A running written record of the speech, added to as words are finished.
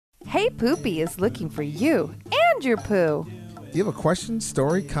Hey Poopy is looking for you and your poo. Do you have a question,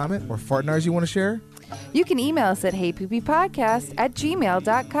 story, comment, or fart noise you want to share? You can email us at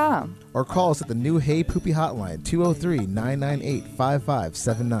heypoopypodcast@gmail.com. Or call us at the new Hey Poopy hotline,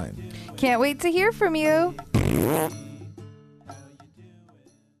 203-998-5579. Can't wait to hear from you.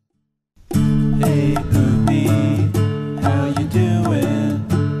 Hey Poopy, how you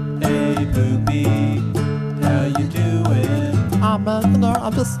doing? Hey Poopy, how you doing? I'm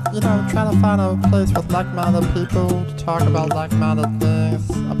just, trying to find a place with like-minded people to talk about like-minded things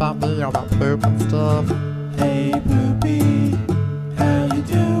about me, about poop and stuff. Hey Poopy, how you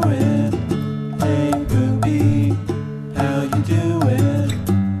doing? Hey Poopy, how you doing?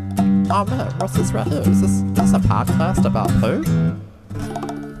 Oh man, what's this right here? Is this a podcast about poop?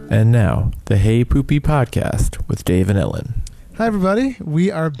 And now, the Hey Poopy Podcast with Dave and Ellen. Hi everybody,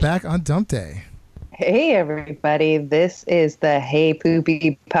 we are back on Dump Day. Hey everybody, this is the Hey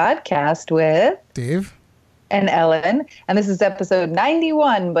Poopy Podcast with Dave and Ellen, and this is episode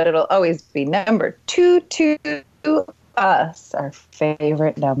 91, but it'll always be number 22 us, our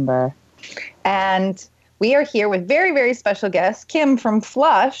favorite number. And we are here with very, very special guest, Kim from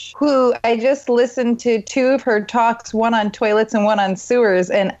Flush, who I just listened to two of her talks, one on toilets and one on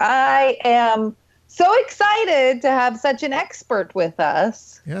sewers, and I am so excited to have such an expert with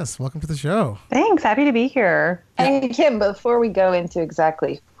us. Yes, welcome to the show. Thanks. Happy to be here. And Kim, before we go into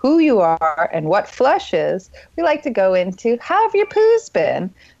exactly who you are and what Flush is, we like to go into how have your poos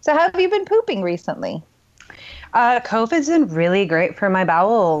been? So how have you been pooping recently? COVID's been really great for my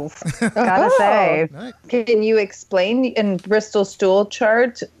bowels, gotta say. Nice. Can you explain in Bristol stool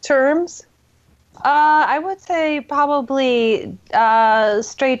chart terms? I would say probably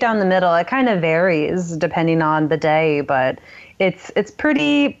straight down the middle. It kind of varies depending on the day, but it's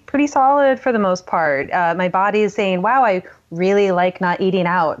pretty solid for the most part. My body is saying, wow, I really like not eating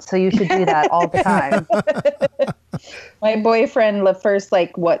out, so you should do that all the time. My boyfriend, the first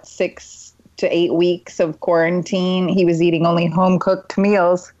 6 to 8 weeks of quarantine, he was eating only home-cooked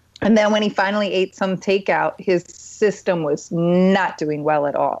meals. And then when he finally ate some takeout, his system was not doing well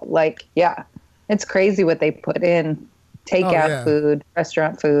at all. It's crazy what they put in takeout food,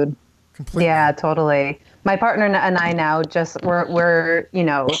 restaurant food. Completely. Yeah, totally. My partner and I now we're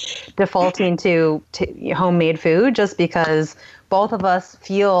defaulting to homemade food just because both of us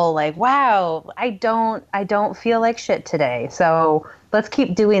feel like, wow, I don't feel like shit today. So let's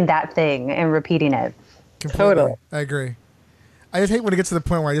keep doing that thing and repeating it. Completely. Totally. I agree. I just hate when it gets to the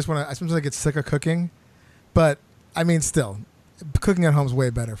point where sometimes I get sick of cooking, but I mean, still, cooking at home is way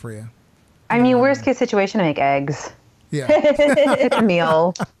better for you. I mean, worst case situation, to make eggs. Yeah. It's a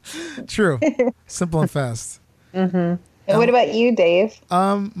meal. True. Simple and fast. Mm-hmm. And what about you, Dave?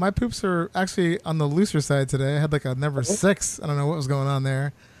 My poops are actually on the looser side today. I had a number 6. I don't know what was going on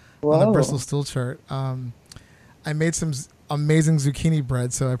there on the Bristol stool chart. I made some amazing zucchini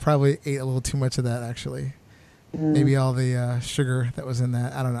bread, so I probably ate a little too much of that, actually. Maybe all the sugar that was in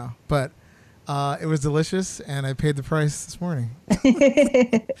that. I don't know. But it was delicious, and I paid the price this morning.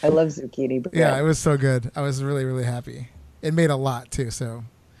 I love zucchini bread. Yeah, it was so good. I was really, really happy. It made a lot, too, so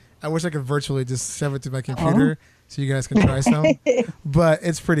I wish I could virtually just shove it to my computer so you guys can try some. But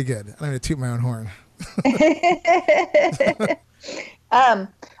it's pretty good. I'm going to toot my own horn. I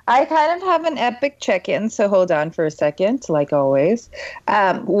kind of have an epic check-in, so hold on for a second, like always.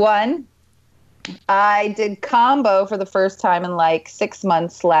 One, I did combo for the first time in 6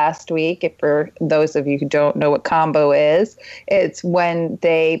 months last week. If for those of you who don't know what combo is, it's when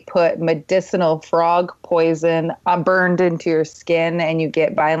they put medicinal frog poison burned into your skin and you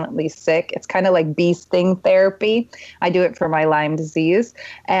get violently sick. It's kind of like bee sting therapy. I do it for my Lyme disease.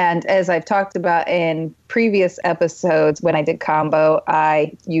 And as I've talked about in previous episodes, when I did combo,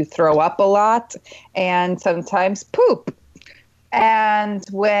 you throw up a lot and sometimes poop. And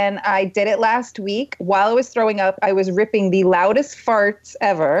when I did it last week, while I was throwing up, I was ripping the loudest farts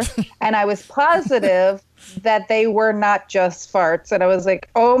ever. And I was positive that they were not just farts. And I was like,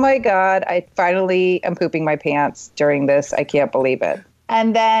 oh my God, I finally am pooping my pants during this. I can't believe it.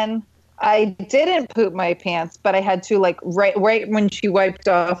 And then I didn't poop my pants, but I had to right when she wiped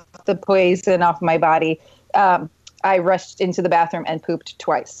off the poison off my body, I rushed into the bathroom and pooped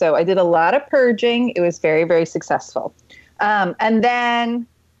twice. So I did a lot of purging. It was very, very successful. And then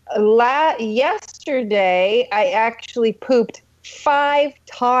yesterday, I actually pooped 5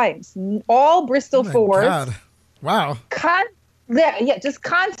 times, all Bristol fours. God. Wow. Just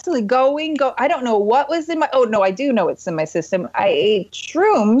constantly going. I don't know what was in my. Oh no, I do know it's in my system. I ate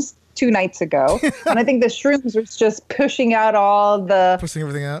shrooms 2 nights ago, and I think the shrooms was just pushing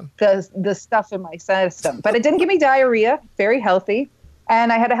everything out, the stuff in my system. But it didn't give me diarrhea. Very healthy.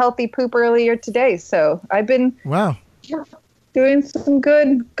 And I had a healthy poop earlier today. So I've been Wow. doing some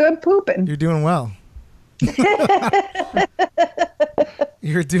good pooping. You're doing well.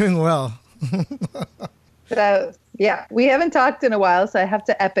 You're doing well. So, yeah, we haven't talked in a while, so I have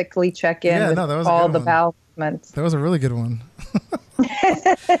to epically check in with that was a all good the one. bowel movements. That was a really good one.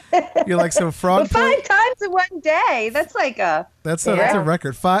 You're like, so frog But 5 times in one day. That's like that's a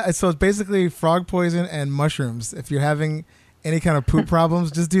record. So it's basically frog poison and mushrooms. If you're having any kind of poop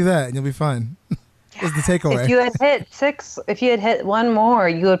problems, just do that and you'll be fine. Is the takeaway. If you had hit one more,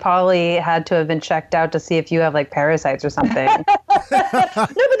 you would probably had to have been checked out to see if you have like parasites or something. No, but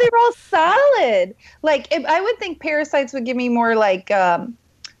they were all solid. Like I would think parasites would give me more like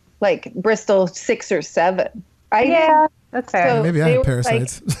Bristol 6 or 7. That's fair. So maybe I have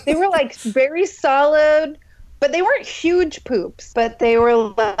parasites. They were like very solid, but they weren't huge poops. But they were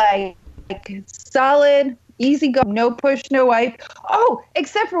like solid, easy go, no push, no wipe. Oh,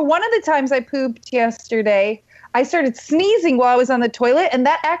 except for one of the times I pooped yesterday, I started sneezing while I was on the toilet, and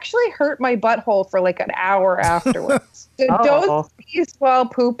that actually hurt my butthole for like an hour afterwards. So don't sneeze while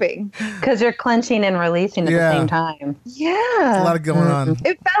pooping. Because you're clenching and releasing at the same time. Yeah. There's a lot of going on.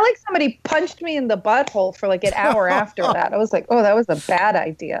 It felt like somebody punched me in the butthole for like an hour after that. I was like, oh, that was a bad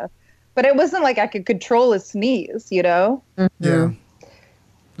idea. But it wasn't like I could control a sneeze, you know? Mm-hmm. Yeah.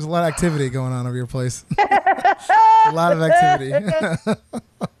 There's a lot of activity going on over your place. A lot of activity.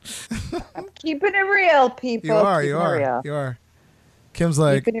 I'm keeping it real, people. You are. Kim's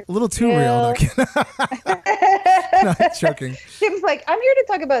like, a little too real. No, I'm joking. Kim's like, I'm here to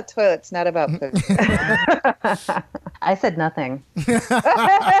talk about toilets, not about poop. I said nothing.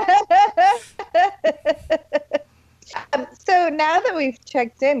 So now that we've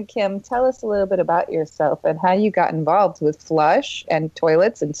checked in, Kim, tell us a little bit about yourself and how you got involved with flush and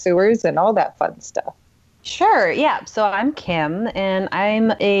toilets and sewers and all that fun stuff. Sure. Yeah. So I'm Kim, and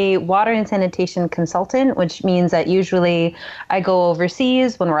I'm a water and sanitation consultant, which means that usually I go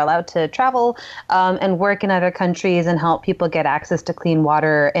overseas when we're allowed to travel and work in other countries and help people get access to clean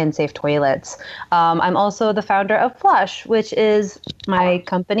water and safe toilets. I'm also the founder of Flush, which is my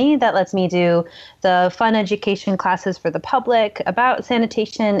company that lets me do the fun education classes for the public about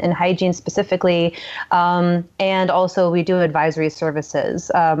sanitation and hygiene specifically. And also we do advisory services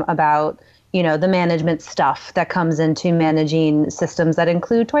about the management stuff that comes into managing systems that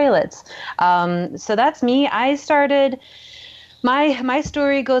include toilets. So that's me. I started, my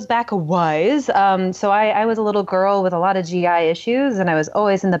story goes back a ways. So I was a little girl with a lot of GI issues, and I was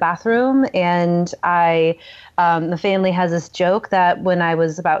always in the bathroom. And the family has this joke that when I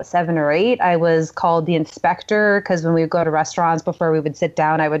was about 7 or 8, I was called the inspector, because when we would go to restaurants before we would sit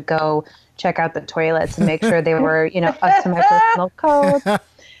down, I would go check out the toilets and make sure they were, up to my personal code.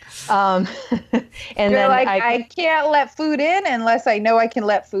 And You're then like, I can't let food in unless I know I can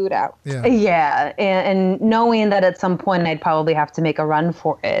let food out. Yeah. And knowing that at some point I'd probably have to make a run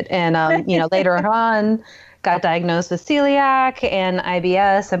for it. And, later on got diagnosed with celiac and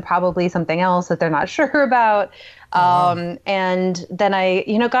IBS and probably something else that they're not sure about. And then I,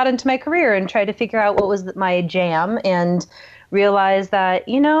 got into my career and tried to figure out what was my jam and realized that,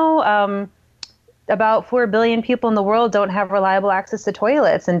 about 4 billion people in the world don't have reliable access to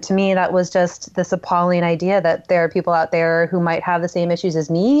toilets. And to me, that was just this appalling idea that there are people out there who might have the same issues as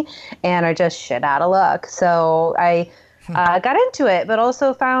me and are just shit out of luck. So I got into it, but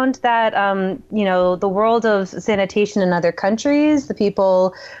also found that, the world of sanitation in other countries, the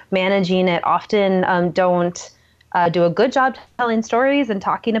people managing it often don't do a good job telling stories and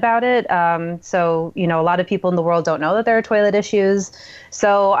talking about it. So, a lot of people in the world don't know that there are toilet issues.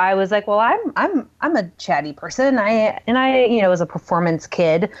 So I was like, well, I'm a chatty person. I was a performance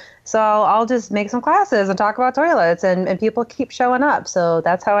kid. So I'll just make some classes and talk about toilets, and people keep showing up. So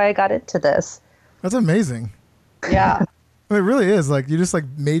that's how I got into this. That's amazing. Yeah. It really is. Like, you just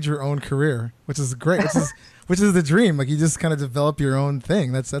made your own career, which is great. Which is the dream. Like, you just kind of develop your own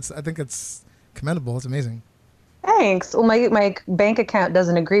thing. I think it's commendable. It's amazing. Thanks. Well, my bank account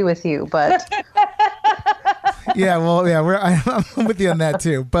doesn't agree with you, but I'm with you on that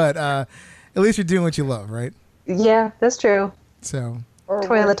too. But at least you're doing what you love, right? Yeah, that's true. So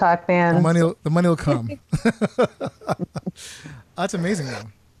toilet talk, man. The money will come. That's amazing, though.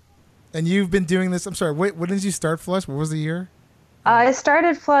 And you've been doing this. I'm sorry. Wait, when did you start Flush? What was the year? I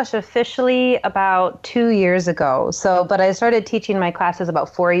started Flush officially about 2 years ago. But I started teaching my classes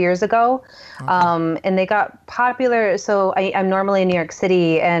about 4 years ago. Okay. And they got popular. So I'm normally in New York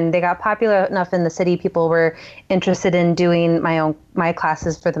City, and they got popular enough in the city. People were interested in doing my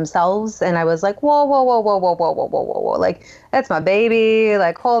classes for themselves. And I was like, whoa. Like, that's my baby.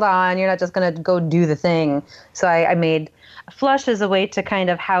 Like, hold on. You're not just going to go do the thing. So I made Flush is a way to kind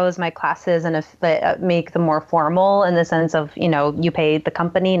of house my classes and make them more formal in the sense of, you pay the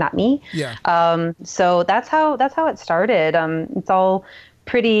company, not me. Yeah. So that's how it started. It's all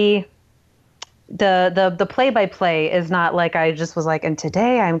pretty. The play-by-play is not like I just was like, and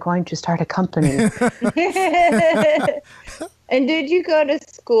today I'm going to start a company. And did you go to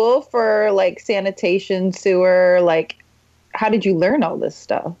school for like sanitation, sewer? Like, how did you learn all this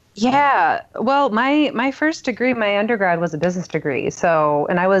stuff? Yeah. Well, my first degree, my undergrad was a business degree. So,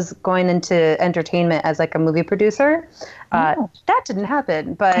 and I was going into entertainment as like a movie producer. That didn't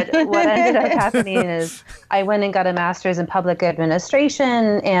happen. But what ended up happening is I went and got a master's in public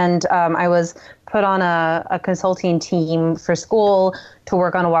administration, and I was put on a consulting team for school to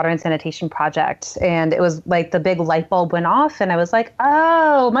work on a water and sanitation project. And it was like the big light bulb went off, and I was like,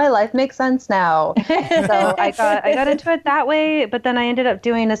 oh, my life makes sense now. So I got into it that way, but then I ended up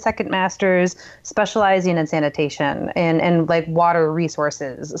doing a second master's specializing in sanitation and like water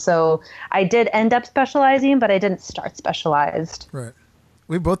resources. So I did end up specializing, but I didn't start specialized. Right.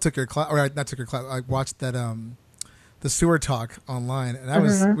 We both took your class, or not took your class. I watched that the sewer talk online, and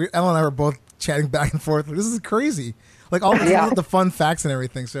Ellen and I were both chatting back and forth. Like, this is crazy. Like all the fun facts and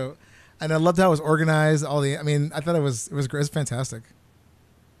everything. So, and I loved how it was organized. I thought it was great. It was fantastic.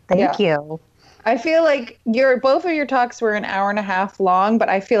 Thank you. I feel like both of your talks were an hour and a half long, but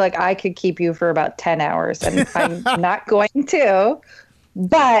I feel like I could keep you for about 10 hours, and I'm not going to.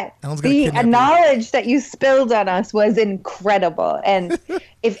 But the knowledge that you spilled on us was incredible. And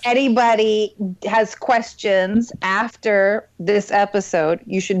if anybody has questions after this episode,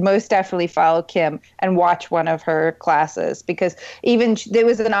 you should most definitely follow Kim and watch one of her classes, because even there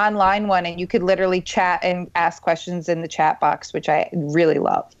was an online one and you could literally chat and ask questions in the chat box, which I really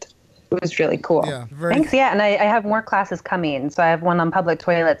loved. It was really cool. Yeah, thanks. Yeah, and I have more classes coming. So I have one on public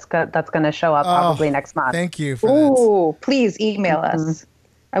toilets that's going to show up probably next month. Thank you for that. Please email us.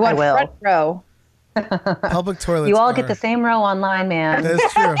 I want front row. Public toilets. You all get the same row online, man. That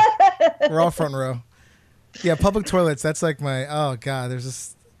is true. We're all front row. Yeah, public toilets. That's like oh God, there's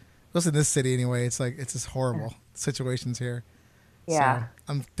just, especially in this city anyway, it's just horrible situations here. Yeah. So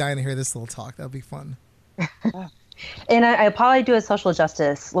I'm dying to hear this little talk. That'll be fun. And I probably do a social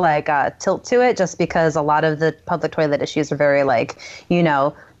justice tilt to it, just because a lot of the public toilet issues are very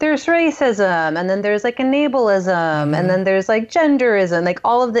there's racism, and then there's like enableism, and then there's like genderism, like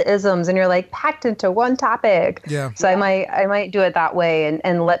all of the isms, and you're like packed into one topic. Yeah. So I might do it that way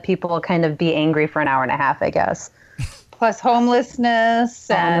and let people kind of be angry for an hour and a half, I guess. Plus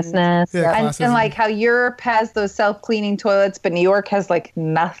homelessness. And like how Europe has those self-cleaning toilets, but New York has like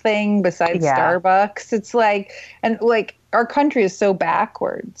nothing besides Starbucks. It's like, and like our country is so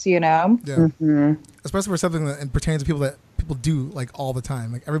backwards, Yeah. Especially for something that pertains to people that people do like all the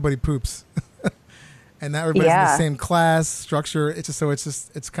time. Like everybody poops, and not everybody's in the same class structure.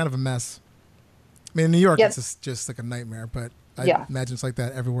 It's kind of a mess. I mean, in New York, it's just like a nightmare, but I imagine it's like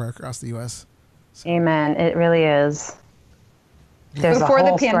that everywhere across the U.S. So. Amen. It really is. Before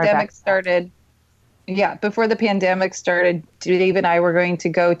the pandemic started, Dave and I were going to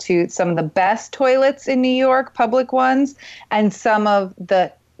go to some of the best toilets in New York, public ones, and some of the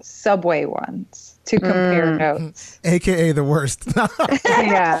subway ones to compare notes. AKA the worst.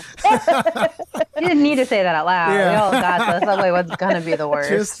 Yeah. You didn't need to say that out loud. Yeah. We all got the subway one's going to be the worst.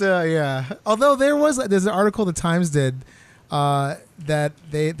 Just, Although there's an article the Times did that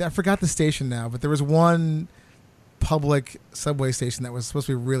I forgot the station now, but there was one public subway station that was supposed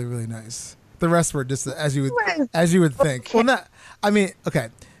to be really, really nice. The rest were just as you would think. Okay. Well, not. I mean, okay,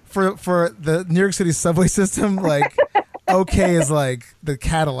 for the New York City subway system, like okay is like the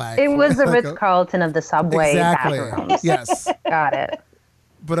Cadillac. It was the Ritz-Carlton of the subway bathrooms. Yes, got it.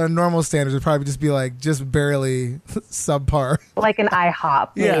 But on normal standards, it'd probably just be like just barely subpar. Like an IHOP,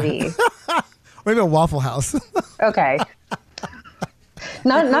 maybe. Or maybe a Waffle House. Okay.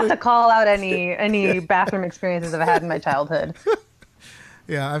 Not to call out any bathroom experiences I've had in my childhood.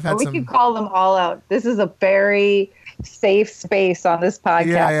 Yeah, I've had we could call them all out. This is a very safe space on this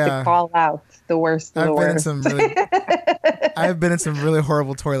podcast to call out the worst of the worst. I've been in some really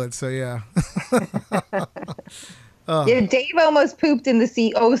horrible toilets, so yeah. Yeah, Dave almost pooped in the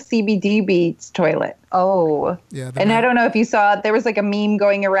CBDB's toilet. Oh. Yeah. And I don't know if you saw it. There was like a meme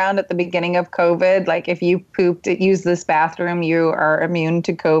going around at the beginning of COVID. Like if you pooped, use this bathroom, you are immune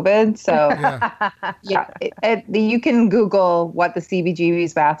to COVID. So you can Google what the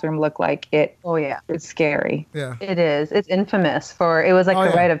CBGB's bathroom looked like. It's scary. Yeah. It is. It's infamous it was like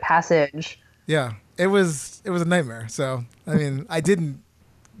the rite of passage. Yeah. It was a nightmare. So, I mean, I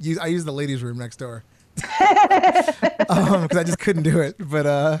used the ladies' room next door. Because I just couldn't do it.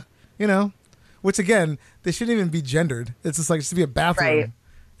 But, Which again, they shouldn't even be gendered. It's just like it should be a bathroom. Right. It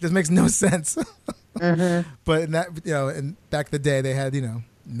just makes no sense. Mm-hmm. But in that, in back in the day, they had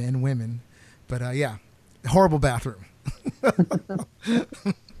men, women. But yeah, horrible bathroom.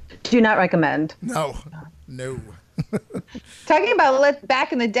 Do not recommend. No. Talking about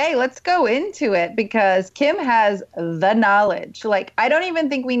back in the day, let's go into it because Kim has the knowledge. Like, I don't even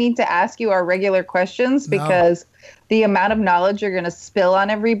think we need to ask you our regular questions because the amount of knowledge you're going to spill on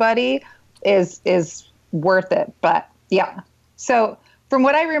everybody is worth it. But yeah. So from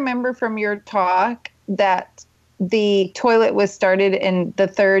what I remember from your talk, that the toilet was started in the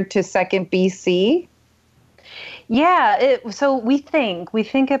 3rd to 2nd BC. Yeah, so we think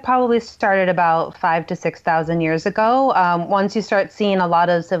it probably started about 5,000 to 6,000 years ago. Once you start seeing a lot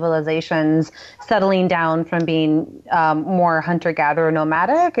of civilizations settling down from being more hunter-gatherer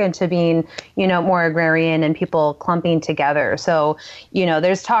nomadic into being, more agrarian and people clumping together. So,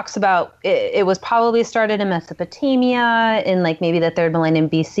 there's talks about it was probably started in Mesopotamia in like maybe the 3rd millennium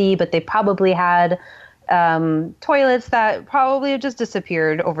BC, but they probably had toilets that probably have just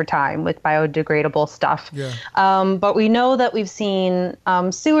disappeared over time with biodegradable stuff. Yeah. But we know that we've seen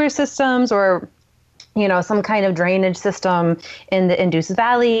sewer systems or some kind of drainage system in the Indus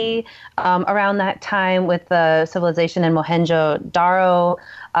Valley around that time with the civilization in Mohenjo-Daro,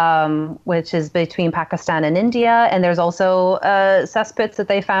 which is between Pakistan and India. And there's also cesspits that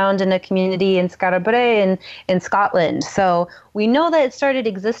they found in a community in Scarabray in Scotland. So we know that it started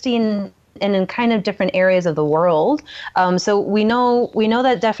existing and in kind of different areas of the world. So we know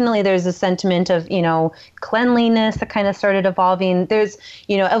that definitely there's a sentiment of, cleanliness that kind of started evolving. There's,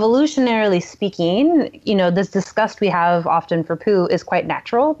 evolutionarily speaking, this disgust we have often for poo is quite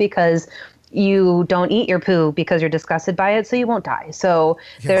natural because you don't eat your poo because you're disgusted by it, so you won't die. So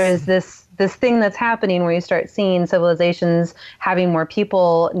there is this thing that's happening where you start seeing civilizations having more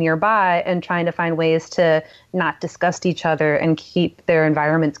people nearby and trying to find ways to not disgust each other and keep their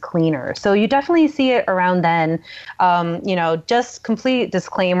environments cleaner. So you definitely see it around then. Just complete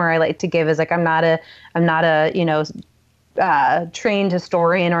disclaimer I like to give is like I'm not a trained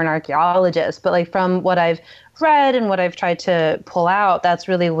historian or an archaeologist, but like from what I've read and what I've tried to pull out, that's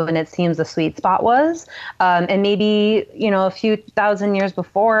really when it seems the sweet spot was. And maybe, a few thousand years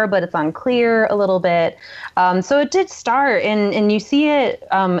before, but it's unclear a little bit. So it did start and you see it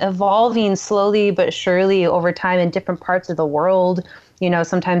evolving slowly but surely over time in different parts of the world.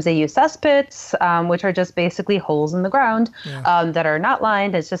 Sometimes they use cesspits, which are just basically holes in the ground that are not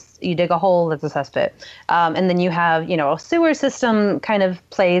lined. It's just you dig a hole, that's a cesspit. And then you have, a sewer system kind of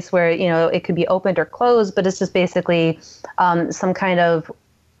place where, it could be opened or closed, but it's just basically some kind of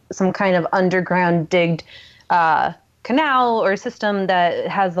underground digged canal or system that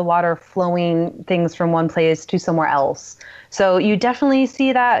has the water flowing things from one place to somewhere else. So you definitely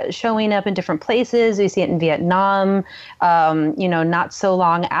see that showing up in different places. We see it in Vietnam, not so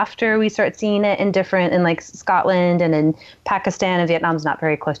long after we start seeing it in like Scotland and in Pakistan, and Vietnam's not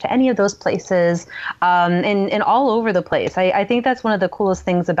very close to any of those places, and all over the place. I think that's one of the coolest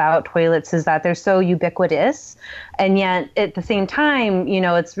things about toilets is that they're so ubiquitous, and yet at the same time,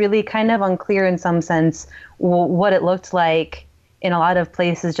 it's really kind of unclear in some sense what it looked like in a lot of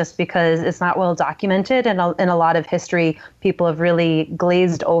places just because it's not well documented. And in a lot of history, people have really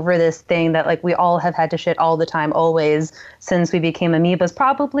glazed over this thing that like we all have had to shit all the time, always, since we became amoebas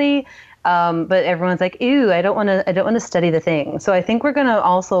probably. But everyone's like, ew, I don't want to study the thing. So I think we're going to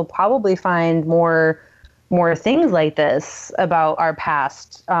also probably find more things like this about our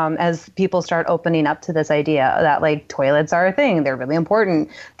past as people start opening up to this idea that like toilets are a thing. They're really important.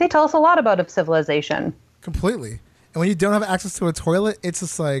 They tell us a lot about a civilization. Completely. And when you don't have access to a toilet, it's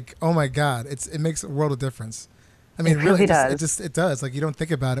just like, oh my God, it makes a world of difference. I mean, it really does. It does. Like you don't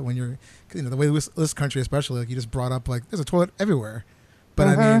think about it when you're, the way this country especially, like you just brought up like there's a toilet everywhere. But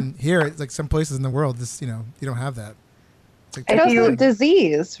I mean, here, it's like some places in the world, you don't have that. It's like, it's also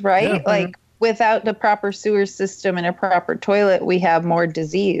disease, right? Yeah. Like without the proper sewer system and a proper toilet, we have more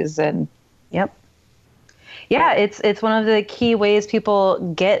disease. And yep. Yeah, it's one of the key ways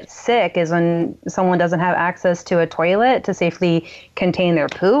people get sick is when someone doesn't have access to a toilet to safely contain their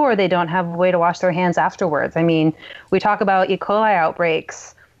poo, or they don't have a way to wash their hands afterwards. I mean, we talk about E. coli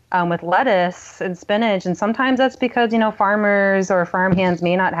outbreaks with lettuce and spinach, and sometimes that's because, farmers or farmhands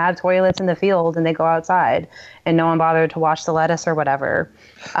may not have toilets in the field and they go outside and no one bothered to wash the lettuce or whatever.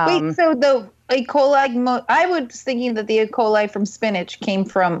 Wait, so the E. coli, I was thinking that the E. coli from spinach came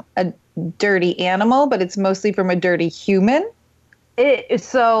from a dirty animal, but it's mostly from a dirty human.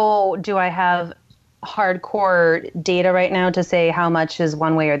 So do I have hardcore data right now to say how much is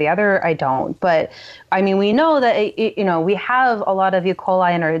one way or the other. I don't. But I mean, we know that, we have a lot of E.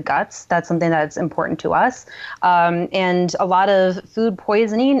 coli in our guts. That's something that's important to us. And a lot of food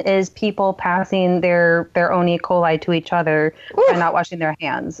poisoning is people passing their own E. coli to each other by not washing their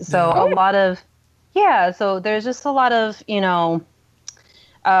hands. So so there's just a lot of,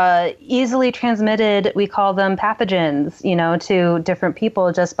 easily transmitted, we call them pathogens, to different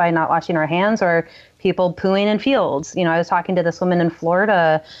people just by not washing our hands, or people pooing in fields. I was talking to this woman in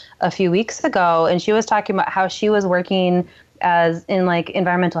Florida a few weeks ago, and she was talking about how she was working as in like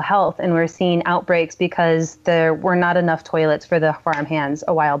environmental health, and we're seeing outbreaks because there were not enough toilets for the farm hands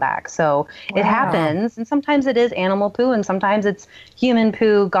a while back. So it happens, and sometimes it is animal poo, and sometimes it's human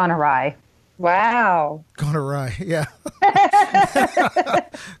poo gone awry. Wow. Gone awry, yeah.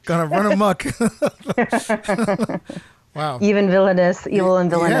 Gonna run amok. Wow. Evil and villainous.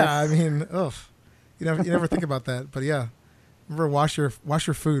 Yeah, I mean, ugh. You never think about that, but yeah. Remember, wash your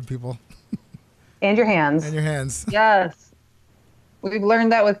food, people. And your hands. And your hands. Yes. We've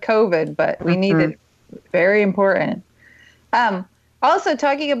learned that with COVID, but we need it. Very important. Also,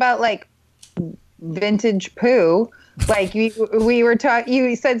 talking about like vintage poo, like we were talking,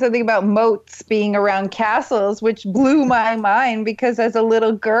 you said something about moats being around castles, which blew my mind, because as a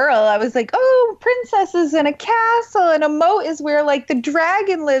little girl, I was like, oh, princesses in a castle, and a moat is where like the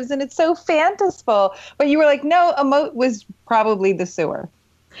dragon lives, and it's so fantastical. But you were like, no, a moat was probably the sewer.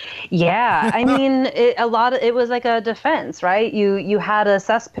 Yeah, I mean, it was like a defense, right? You had a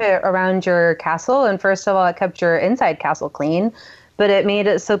cesspit around your castle, and first of all, it kept your inside castle clean, but it made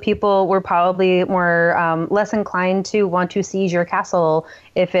it so people were probably more less inclined to want to seize your castle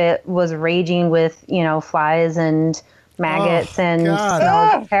if it was raging with, flies and maggots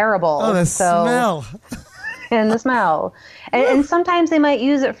smelled terrible. Oh, the smell. And the smell. And sometimes they might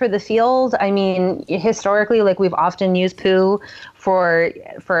use it for the field. I mean, historically, like we've often used poo for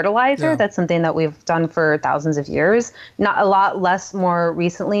fertilizer. Yeah. That's something that we've done for thousands of years. Not a lot less more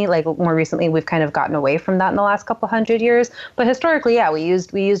recently. Like more recently, we've kind of gotten away from that in the last couple hundred years. But historically, yeah, we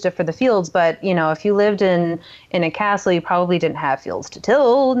used it for the fields. But if you lived in a castle, you probably didn't have fields to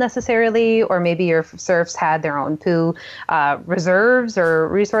till necessarily, or maybe your serfs had their own poo reserves or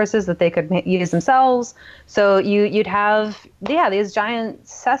resources that they could use themselves. So you'd have these giant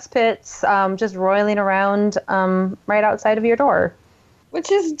cesspits just roiling around right outside of your door. Which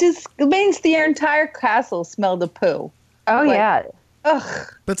is just means the entire castle smelled of poo. Oh, like, yeah. Ugh.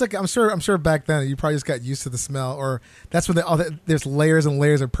 But it's like I'm sure back then you probably just got used to the smell, or that's when there's layers and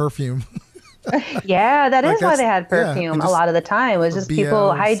layers of perfume. Yeah, that is why they had perfume a lot of the time. It was just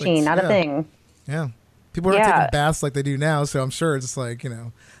people hygiene, not a thing. Yeah. People aren't taking baths like they do now, so I'm sure it's like,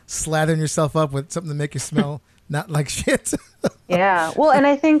 slathering yourself up with something to make you smell not like shit. Yeah. Well, and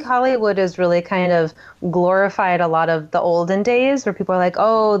I think Hollywood has really kind of glorified a lot of the olden days where people are like,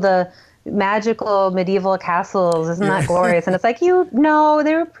 oh, the magical medieval castles, isn't that glorious? And it's like, they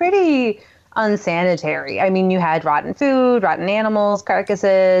were pretty unsanitary. I mean, you had rotten food, rotten animals,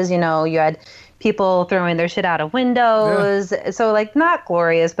 carcasses, you had people throwing their shit out of windows. Yeah. So like not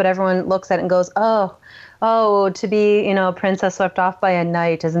glorious, but everyone looks at it and goes, oh, to be, a princess swept off by a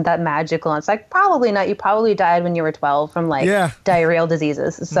knight, isn't that magical? And it's like, probably not. You probably died when you were 12 from diarrheal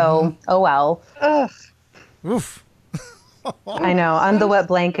diseases. So, oh well. Ugh. Oof. I know. I'm the wet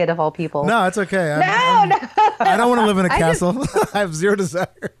blanket of all people. No, it's okay. No. I don't want to live in a castle. I have zero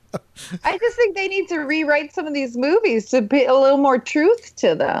desire. I just think they need to rewrite some of these movies to put a little more truth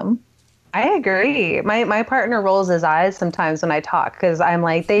to them. I agree. My partner rolls his eyes sometimes when I talk, because I'm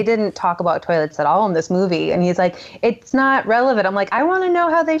like, they didn't talk about toilets at all in this movie. And he's like, it's not relevant. I'm like, I want to know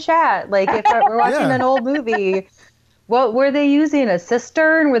how they shat. Like, if we're watching an old movie, what were they using? A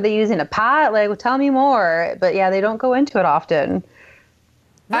cistern? Were they using a pot? Like, tell me more. But yeah, they don't go into it often.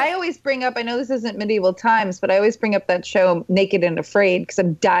 I always bring up, I know this isn't medieval times, but I always bring up that show Naked and Afraid, because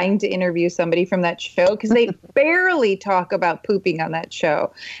I'm dying to interview somebody from that show, because they barely talk about pooping on that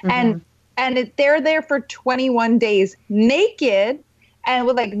show. Mm-hmm. And they're there for 21 days naked and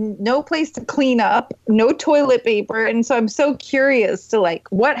with like no place to clean up, no toilet paper. And so I'm so curious to like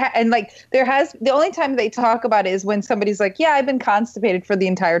the only time they talk about it is when somebody's like, yeah, I've been constipated for the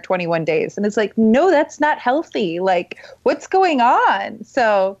entire 21 days. And it's like, no, that's not healthy. Like, what's going on?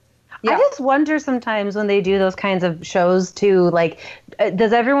 So yeah. I just wonder sometimes when they do those kinds of shows too, like,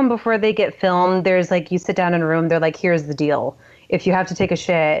 does everyone before they get filmed, there's like, you sit down in a room, they're like, here's the deal. If you have to take a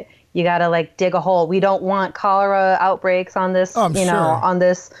shit, you got to like dig a hole. We don't want cholera outbreaks on this, on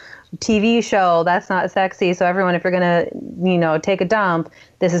this TV show, that's not sexy. So everyone, if you're going to, take a dump,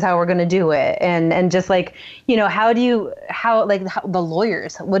 this is how we're going to do it. And just like, how the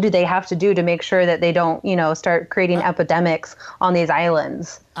lawyers, what do they have to do to make sure that they don't, start creating epidemics on these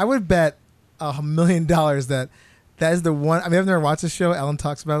islands? I would bet $1 million that is the one. I mean, I've never watched the show. Ellen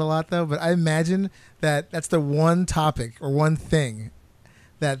talks about it a lot, though. But I imagine that's the one topic or one thing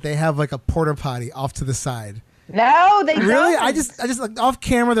that they have like a porta potty off to the side. No, they really. don't. I just like off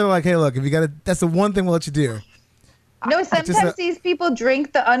camera. They're like, hey, look, if you got to, that's the one thing we'll let you do. No, sometimes these people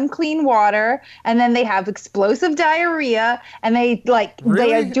drink the unclean water and then they have explosive diarrhea and they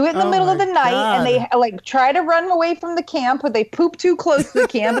Really? they do it in the middle of the night and they try to run away from the camp, but they poop too close to the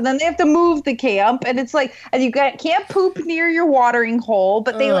camp and then they have to move the camp and it's like, and you can't poop near your watering hole,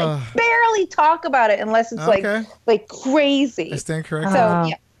 but they barely talk about it unless it's like crazy. I stand corrected. So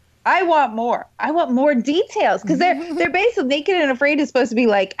yeah. I want more. I want more details because they're basically Naked and Afraid is supposed to be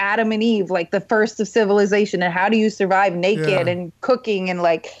like Adam and Eve, like the first of civilization, and how do you survive naked and cooking and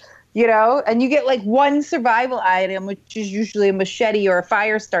and you get like one survival item, which is usually a machete or a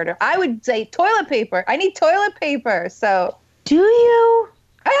fire starter. I would say toilet paper. I need toilet paper. So do you?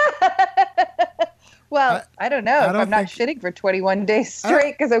 Well, I don't know if I'm not shitting for 21 days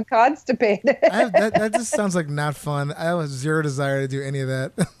straight because I'm constipated. That just sounds like not fun. I have zero desire to do any of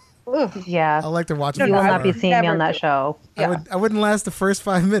that. Yeah. I like to watch. You will not be seeing me on that show. Yeah. I wouldn't last the first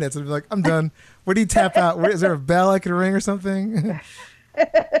 5 minutes. I'd be like, I'm done. Where do you tap out? Is there a bell I could ring or something?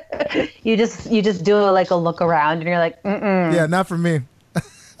 You just do like a look around and you're like, mm-mm. Yeah, not for me.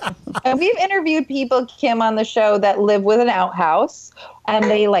 And we've interviewed people, Kim, on the show that live with an outhouse and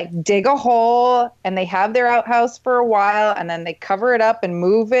they dig a hole and they have their outhouse for a while and then they cover it up and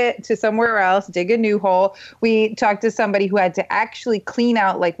move it to somewhere else, dig a new hole. We talked to somebody who had to actually clean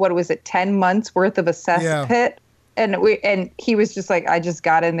out 10 months worth of a cesspit. And he was just like, I just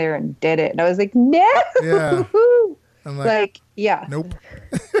got in there and did it. And I was like, no. Yeah. I'm yeah. Nope.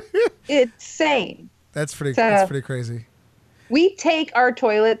 It's insane. That's pretty crazy. We take our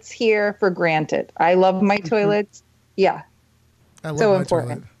toilets here for granted. I love my toilets. Yeah. I love so my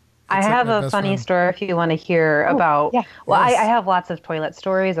important. Toilet. I have a funny story if you want to hear about. Yeah. Well, yes. I have lots of toilet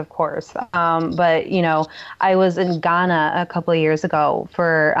stories, of course. But I was in Ghana a couple of years ago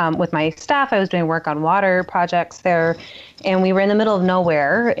for with my staff. I was doing work on water projects there, and we were in the middle of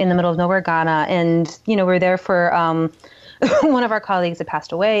nowhere, Ghana, and we were there for one of our colleagues had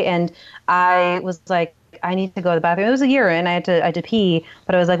passed away, and I was like, I need to go to the bathroom. It was a urine. I had to pee,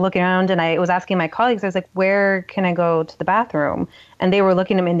 but I was looking around and I was asking my colleagues, I was like, where can I go to the bathroom? And they were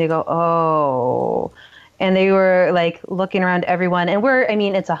looking at me and they go, oh. And they were looking around everyone. And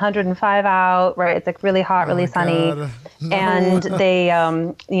it's 105 out, right? It's really hot, really sunny. No. And they,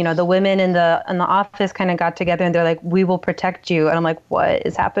 the women in the office kind of got together and they're like, we will protect you. And I'm like, what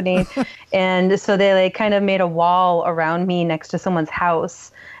is happening? And so they kind of made a wall around me next to someone's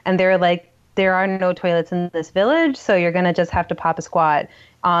house. And they're like, there are no toilets in this village, so you're going to just have to pop a squat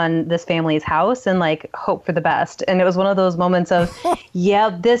on this family's house and hope for the best. And it was one of those moments of,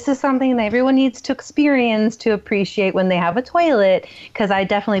 this is something that everyone needs to experience to appreciate when they have a toilet, because I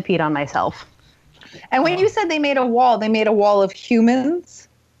definitely peed on myself. And when you said they made a wall of humans?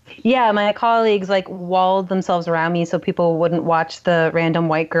 Yeah, my colleagues walled themselves around me so people wouldn't watch the random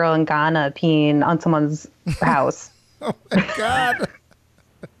white girl in Ghana peeing on someone's house. Oh my God.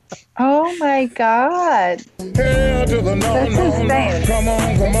 Oh my God. Hell to the no, that's insane. Come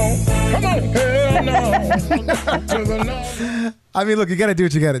on. Hell no. To the no. I mean, look, you got to do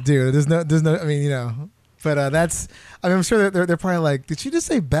what you got to do. There's no, but I'm sure they're probably like, did she just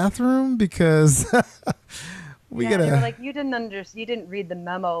say bathroom? Because we gotta. They were you didn't read the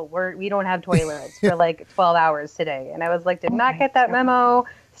memo. We don't have toilets for 12 hours today. And I was like, did not get that memo.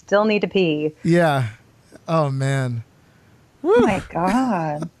 Still need to pee. Yeah. Oh man. Woo. Oh my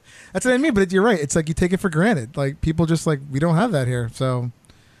God. That's what I mean, but you're right. It's you take it for granted. People just we don't have that here, so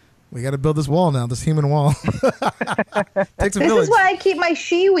we got to build this wall now, this human wall. Takes a village. This is why I keep my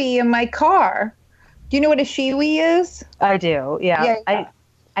shiwi in my car. Do you know what a shiwi is? I do. Yeah.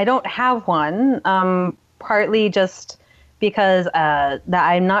 I don't have one. Partly just because that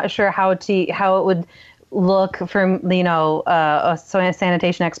I'm not sure how it would look for a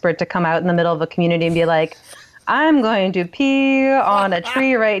sanitation expert to come out in the middle of a community and be like, I'm going to pee on a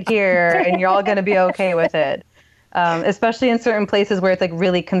tree right here, and you're all going to be okay with it. Especially in certain places where it's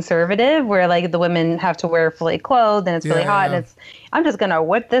really conservative, where the women have to wear fully clothed and it's really hot, and I'm just going to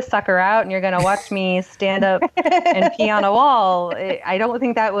whip this sucker out, and you're going to watch me stand up and pee on a wall. I don't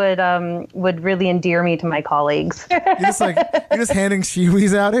think that would really endear me to my colleagues. You're just handing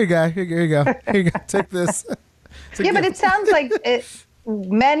shiwis out. Here you go. Take this. But it sounds like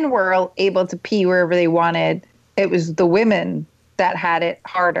men were able to pee wherever they wanted, it was the women that had it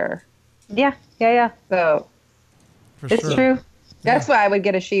harder. Yeah. So For It's sure. true. that's why I would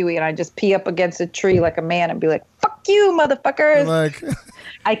get a shiwi and I'd just pee up against a tree like a man and be like, fuck you, motherfuckers. Like,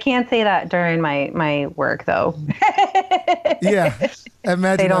 I can't say that during my work though. yeah.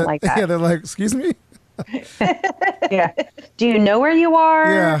 Imagine They don't like that. Yeah, they're like, excuse me? Yeah. Do you know where you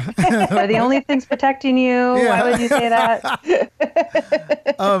are? Yeah. Are the only things protecting you? Yeah. Why would you say that?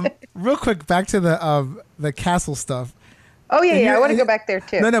 Real quick, back to the castle stuff. Oh, yeah, And I you're- want to go back there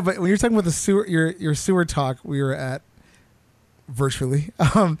too. No, but when you're talking about the sewer, your sewer talk, we were at virtually.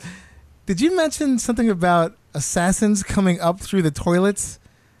 Did you mention something about assassins coming up through the toilets?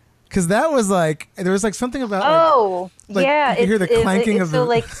 Because that was like, there was like something about. Oh, like, yeah. you can hear the clanking of so the.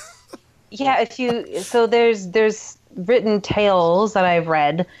 like, yeah. There's written tales that I've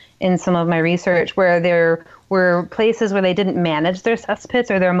read in some of my research where there were places where they didn't manage their cesspits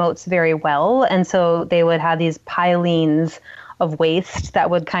or their moats very well, and so they would have these pilings of waste that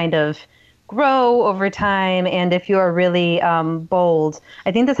would kind of grow over time. And if you are really bold,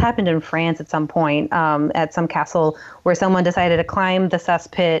 I think this happened in France at some point, at some castle where someone decided to climb the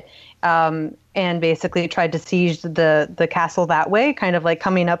cesspit and basically tried to siege the castle that way, kind of like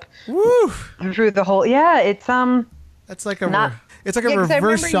coming up Woo! through the whole. Yeah, it's That's like a. Not- it's like a Yeah, 'cause I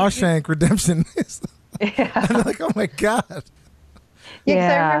reverse remember Shawshank Redemption. yeah. I'm like, oh my god. Yeah, 'cause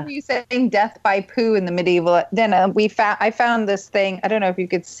Yeah. I remember you saying death by poo in the medieval. Then I found this thing. I don't know if you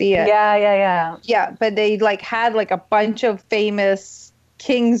could see it. Yeah. Yeah, but they like had like a bunch of famous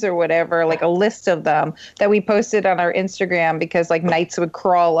kings or whatever, like a list of them that we posted on our Instagram because like knights would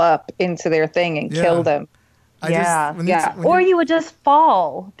crawl up into their thing and Yeah. kill them. Yeah. When Or you would just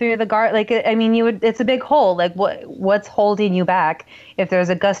fall through the guard. Like, I mean, it's a big hole. Like, what's holding you back? If there's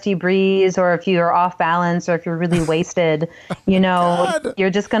a gusty breeze, or if you're off balance, or if you're really wasted, God.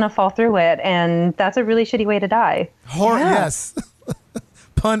 you're just gonna fall through it, and that's a really shitty way to die. Yes.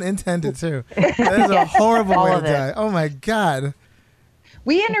 Pun intended too. That is a horrible All way to of it. die. Oh my god.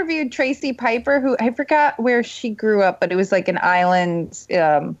 We interviewed Tracy Piper, who I forgot where she grew up, but it was like an island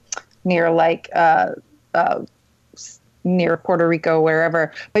near like near Puerto Rico,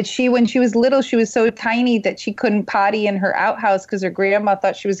 wherever. But when she was little, she was so tiny that she couldn't potty in her outhouse because her grandma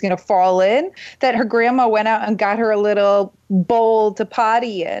thought she was going to fall in, that her grandma went out and got her a little bowl to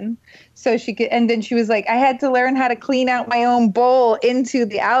potty in. So she could, and then she was like, I had to learn how to clean out my own bowl into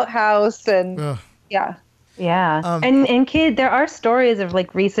the outhouse. And Ugh. yeah. Yeah. And there are stories of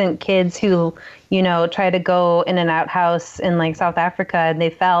like recent kids who, try to go in an outhouse in like South Africa and they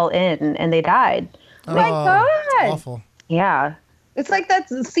fell in and they died. My God. It's awful. Yeah. It's like that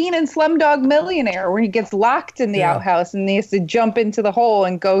scene in Slumdog Millionaire where he gets locked in the Yeah. outhouse and he has to jump into the hole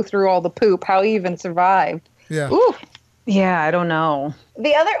and go through all the poop. How he even survived. Yeah. Ooh. Yeah, I don't know.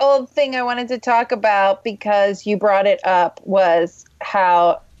 The other old thing I wanted to talk about, because you brought it up, was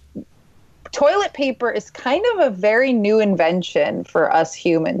how toilet paper is kind of a very new invention for us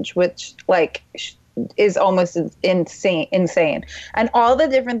humans, which is almost insane. And all the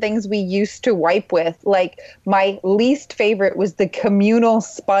different things we used to wipe with, like my least favorite was the communal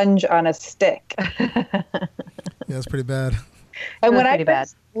sponge on a stick. Yeah, it's pretty bad. And when I pretty bad.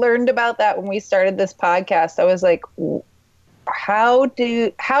 first learned about that when we started this podcast, I was like, how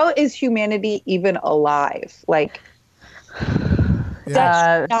is humanity even alive? Like,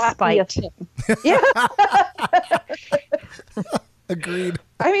 Yeah. not be a Spite. thing. Yeah. Agreed.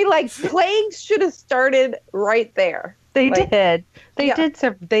 I mean, like, plagues should have started right there. They Like, did. They yeah. did.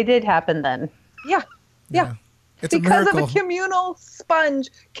 They did happen then. Yeah. Yeah. It's Because a of miracle. a communal sponge.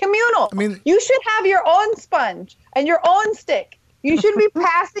 Communal. I mean- you should have your own sponge and your own stick. You shouldn't be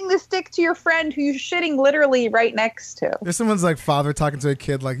passing the stick to your friend who you're shitting literally right next to. There's someone's like father talking to a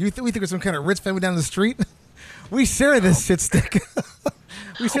kid like, we think we're some kind of rich family down the street? We share this shit stick.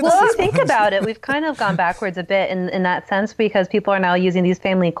 We share Well, if this you think about it, we've kind of gone backwards a bit in that sense, because people are now using these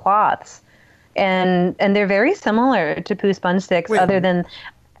family cloths, and they're very similar to poo sponge sticks. Wait. Other than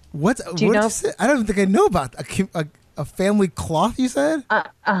What you did know- you say? I don't think I know about a family cloth, you said?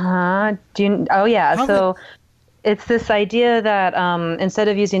 Oh yeah. How So it's this idea that instead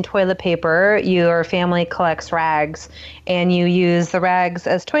of using toilet paper, your family collects rags, and you use the rags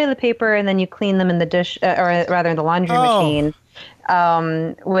as toilet paper, and then you clean them in the dish, or rather in the laundry Oh. machine.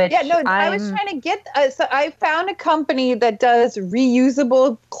 Which Yeah, no, I was trying to get. So I found a company that does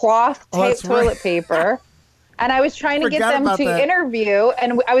reusable cloth that's toilet right. paper, and I was trying to get Forgot them about to that. interview.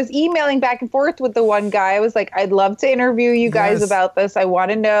 And I was emailing back and forth with the one guy. I was like, I'd love to interview you guys Yes. about this. I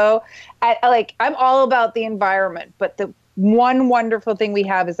want to know. I'm all about the environment, but the one wonderful thing we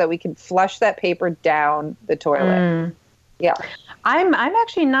have is that we can flush that paper down the toilet. Yeah. I'm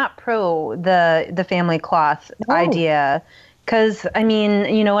actually not pro the family cloth idea, because I mean,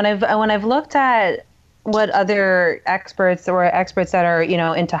 you know, when I've looked at what other experts or experts that are, you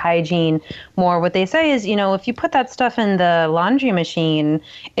know, into hygiene more, what they say is, you know, if you put that stuff in the laundry machine,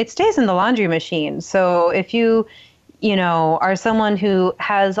 it stays in the laundry machine. So if you know, are someone who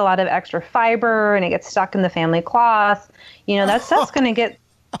has a lot of extra fiber and it gets stuck in the family cloth, you know, that stuff's going to get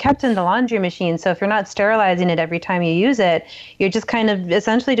kept in the laundry machine. So if you're not sterilizing it every time you use it, you're just kind of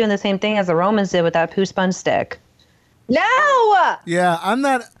essentially doing the same thing as the Romans did with that poo sponge stick. No! Yeah,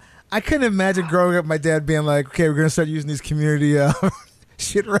 I couldn't imagine growing up my dad being like, okay, we're going to start using these community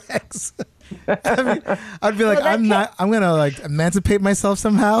shit rags. I mean, I'd be like, I'm going to like emancipate myself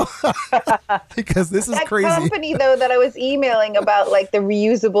somehow because this is crazy. That company, though, that I was emailing about like the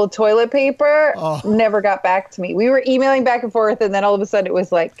reusable toilet paper never got back to me. We were emailing back and forth, and then all of a sudden it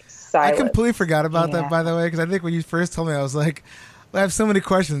was like silent. I completely forgot about that, by the way, because I think when you first told me, I was like, I have so many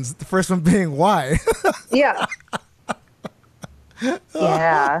questions. The first one being why? Yeah.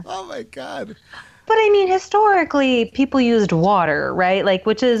 Yeah. Oh my God. But I mean, historically, people used water, right? Like,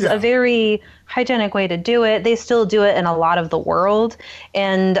 which is a very hygienic way to do it. They still do it in a lot of the world.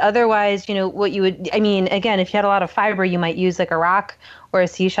 And otherwise, you know, what you would, I mean, again, if you had a lot of fiber, you might use like a rock or a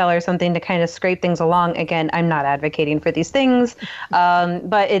seashell or something to kind of scrape things along. Again, I'm not advocating for these things,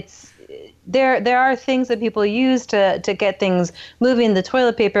 but it's, there are things that people use to get things moving. The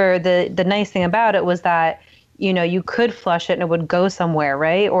toilet paper, the nice thing about it was that, you know, you could flush it and it would go somewhere,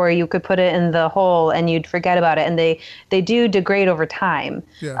 right? Or you could put it in the hole and you'd forget about it. And they do degrade over time.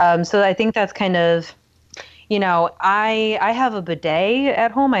 Yeah. So I think that's kind of, you know, I have a bidet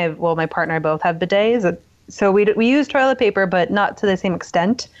at home. My partner and I both have bidets. So we use toilet paper, but not to the same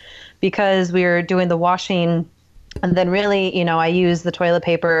extent, because we're doing the washing. And then really, you know, I use the toilet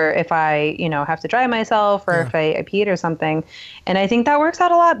paper if I, you know, have to dry myself or if I peed or something. And I think that works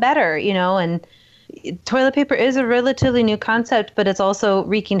out a lot better, you know, and toilet paper is a relatively new concept, but it's also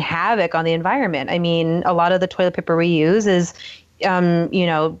wreaking havoc on the environment. I mean, a lot of the toilet paper we use is, you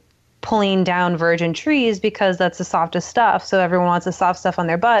know, pulling down virgin trees because that's the softest stuff. So everyone wants the soft stuff on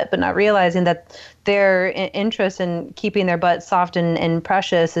their butt, but not realizing that their interest in keeping their butt soft and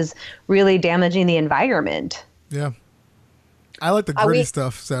precious is really damaging the environment. Yeah. I like the gritty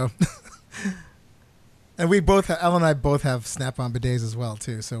stuff, so... And we both, Elle and I both have Snap-on bidets as well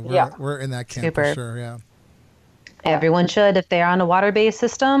too. So we're in that camp for sure. Yeah. Everyone should. If they're on a water-based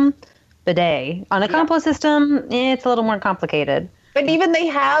system, bidet. On a compost system, it's a little more complicated. But even they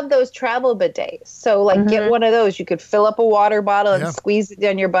have those travel bidets. So like get one of those. You could fill up a water bottle and squeeze it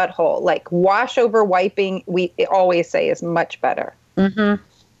down your butthole. Like wash over wiping, we always say is much better. Mm-hmm.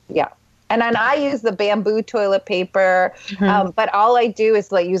 Yeah. And then I use the bamboo toilet paper, but all I do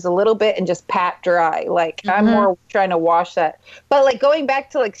is like use a little bit and just pat dry. Like I'm more trying to wash that. But like going back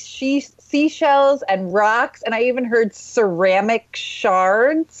to like seashells and rocks, and I even heard ceramic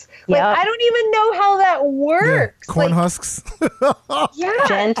shards. Like I don't even know how that works. Yeah. Corn like, husks.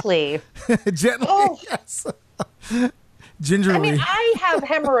 Gently. Gently. Oh. Yes. Gingerly. I mean, I have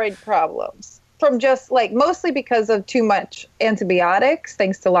hemorrhoid problems. From just like mostly because of too much antibiotics,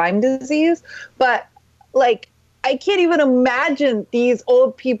 thanks to Lyme disease. But like, I can't even imagine these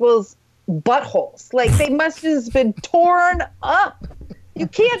old people's buttholes. Like they must have just been torn up. You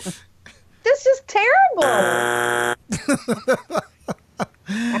can't. This is terrible.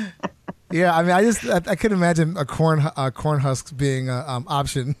 Yeah, I mean, I couldn't imagine a corn husks being an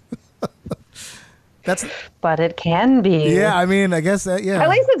option. But it can be. Yeah, I mean, I guess that, yeah. At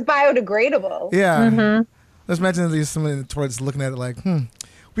least it's biodegradable. Yeah. Mm-hmm. Let's imagine there's someone in the toilets looking at it like,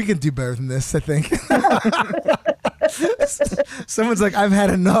 we can do better than this, I think. Someone's like, I've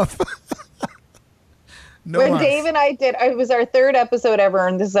had enough. When Dave and I did, it was our third episode ever,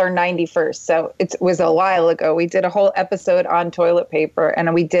 and this is our 91st, so it was a while ago. We did a whole episode on toilet paper,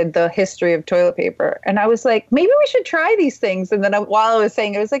 and we did the history of toilet paper. And I was like, maybe we should try these things. And then while I was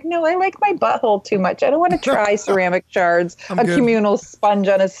saying it, I was like, no, I like my butthole too much. I don't want to try ceramic shards, communal sponge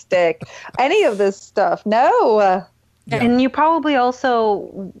on a stick, any of this stuff. No. Yeah. And you probably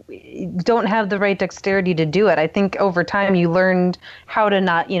also don't have the right dexterity to do it. I think over time you learned how to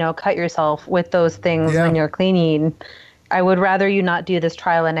not, cut yourself with those things when you're cleaning. I would rather you not do this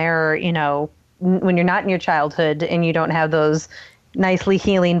trial and error, when you're not in your childhood and you don't have those nicely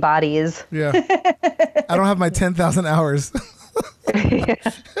healing bodies. Yeah. I don't have my 10,000 hours.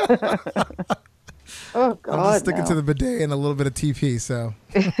 Oh, God. I'm just sticking to the bidet and a little bit of TP, so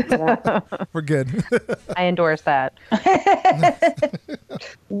we're good. I endorse that.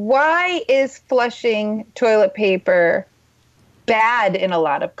 Why is flushing toilet paper bad in a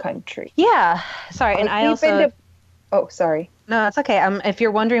lot of countries? Yeah. Sorry. And I also... Oh, sorry. No, it's okay. If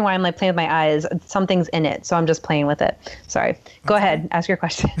you're wondering why I'm like playing with my eyes, something's in it, so I'm just playing with it. Sorry. Go ahead. Ask your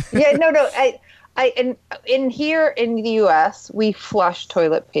question. Yeah, no. In here in the U.S., we flush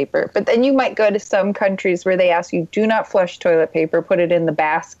toilet paper, but then you might go to some countries where they ask you, do not flush toilet paper, put it in the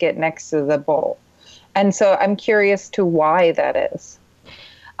basket next to the bowl. And so I'm curious to why that is.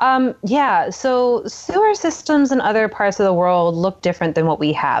 Yeah, so sewer systems in other parts of the world look different than what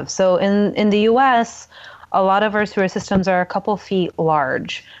we have. So in the U.S., a lot of our sewer systems are a couple feet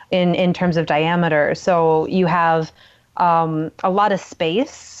large in terms of diameter. So you have a lot of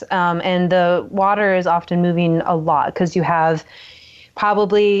space, and the water is often moving a lot because you have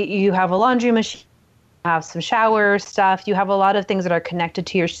a laundry machine, have some shower stuff. You have a lot of things that are connected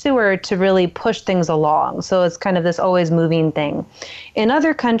to your sewer to really push things along. So it's kind of this always moving thing. In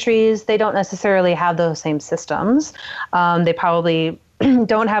other countries, they don't necessarily have those same systems. They probably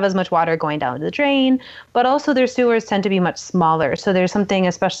don't have as much water going down the drain, but also their sewers tend to be much smaller. So there's something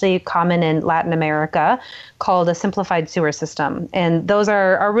especially common in Latin America called a simplified sewer system. And those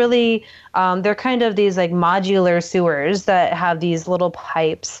are really, they're kind of these like modular sewers that have these little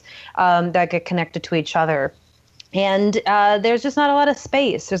pipes that get connected to each other. And there's just not a lot of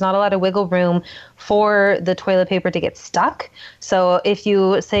space. There's not a lot of wiggle room for the toilet paper to get stuck. So if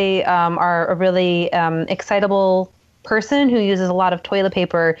you, say, are a really excitable person who uses a lot of toilet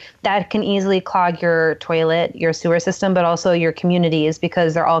paper, that can easily clog your toilet, your sewer system, but also your communities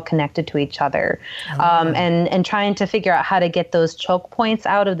because they're all connected to each other. And trying to figure out how to get those choke points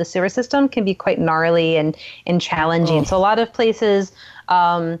out of the sewer system can be quite gnarly and challenging. So a lot of places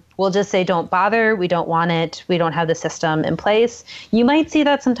will just say, don't bother, we don't want it, we don't have the system in place. You might see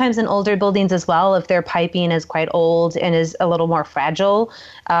that sometimes in older buildings as well, if their piping is quite old and is a little more fragile,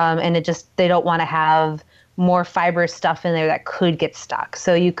 and they don't want to have more fiber stuff in there that could get stuck.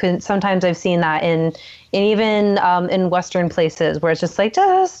 So you can, sometimes I've seen that in even in Western places where it's just like,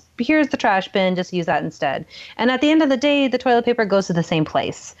 just here's the trash bin, just use that instead. And at the end of the day, the toilet paper goes to the same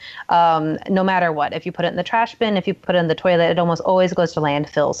place, no matter what. If you put it in the trash bin, if you put it in the toilet, it almost always goes to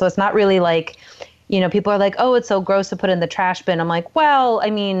landfill. So it's not really like, people are like, oh, it's so gross to put in the trash bin. I'm like, well, I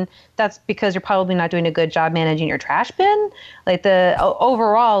mean, that's because you're probably not doing a good job managing your trash bin. Like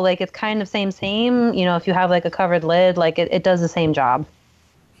overall, like it's kind of same, if you have like a covered lid, like it does the same job.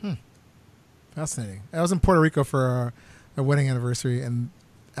 Fascinating. I was in Puerto Rico for a wedding anniversary, and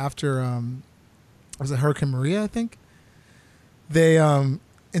after, was it Hurricane Maria, I think? They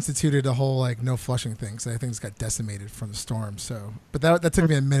instituted a whole like no flushing thing, so I think it's got decimated from the storm. So, but that took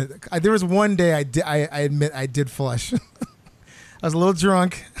me a minute. There was one day I admit I did flush. I was a little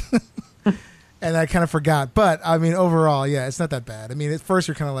drunk, and I kind of forgot. But I mean, overall, yeah, it's not that bad. I mean, at first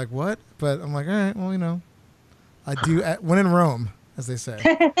you're kind of like, what? But I'm like, all right, well, I do when in Rome, as they say.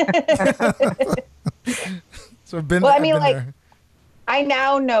 So I've been. Well, I mean, been like, there. I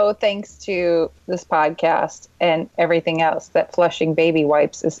now know, thanks to this podcast and everything else, that flushing baby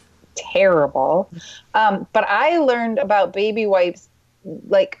wipes is terrible. But I learned about baby wipes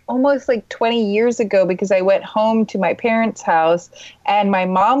almost 20 years ago because I went home to my parents' house and my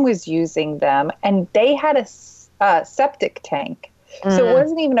mom was using them, and they had a septic tank. So it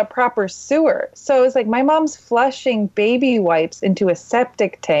wasn't even a proper sewer. So it was like my mom's flushing baby wipes into a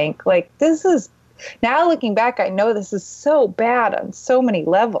septic tank. Like, this is, now looking back, I know this is so bad on so many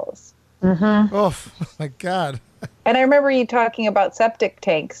levels. Mm-hmm. Oh my God. And I remember you talking about septic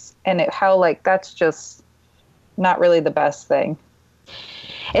tanks and how that's just not really the best thing.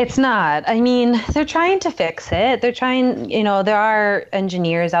 It's not. I mean, they're trying to fix it. They're trying, there are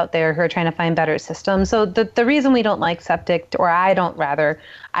engineers out there who are trying to find better systems. So the reason we don't like septic, or I don't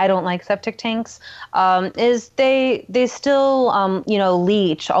like septic tanks, is they still,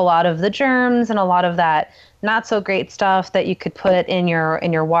 leach a lot of the germs and a lot of that not so great stuff that you could put in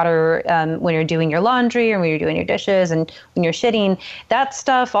your water when you're doing your laundry or when you're doing your dishes and when you're shitting. That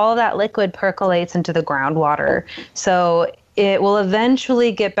stuff, all of that liquid percolates into the groundwater. So it will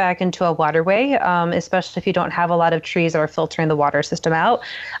eventually get back into a waterway, especially if you don't have a lot of trees that are filtering the water system out.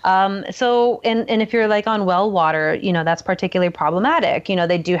 And if you're on well water, that's particularly problematic.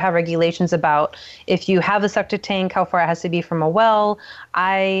 They do have regulations about if you have a septic tank, how far it has to be from a well.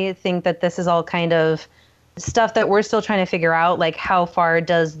 I think that this is all kind of stuff that we're still trying to figure out, how far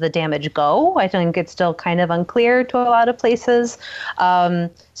does the damage go? I think it's still kind of unclear to a lot of places.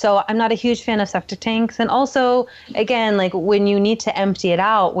 So I'm not a huge fan of septic tanks. And also, again, when you need to empty it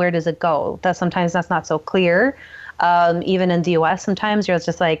out, where does it go? Sometimes that's not so clear. Even in the US, sometimes you're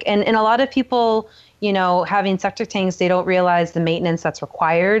just and a lot of people, having septic tanks, they don't realize the maintenance that's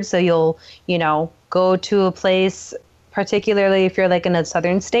required. So you'll, go to a place, particularly if you're in a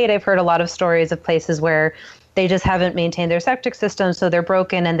southern state. I've heard a lot of stories of places where they just haven't maintained their septic system, so they're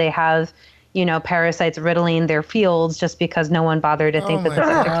broken and they have, parasites riddling their fields just because no one bothered to think that the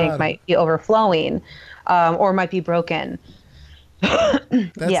septic tank might be overflowing, or might be broken.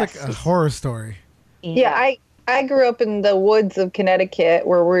 That's like a horror story. Yeah, I grew up in the woods of Connecticut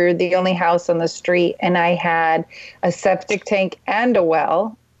where we were the only house on the street, and I had a septic tank and a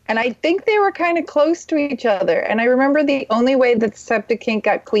well. And I think they were kind of close to each other. And I remember the only way that the septic tank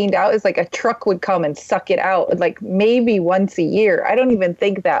got cleaned out is like a truck would come and suck it out, like maybe once a year. I don't even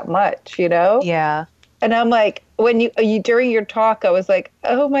think that much, Yeah. And I'm like, when you during your talk, I was like,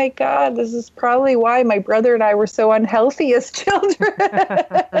 oh my God, this is probably why my brother and I were so unhealthy as children.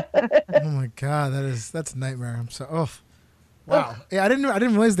 Oh my God, that's a nightmare. I'm so wow. Yeah, I didn't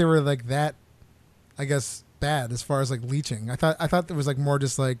realize they were like that, I guess, bad as far as like leaching. I thought there was like more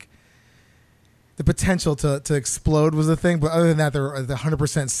just like the potential to explode was the thing, but other than that, they were the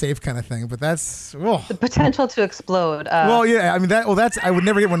 100% safe kind of thing. But that's the potential to explode. Well, yeah, I mean that's I would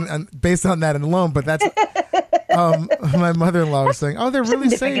never get one based on that alone. But that's my mother-in-law was saying, they're really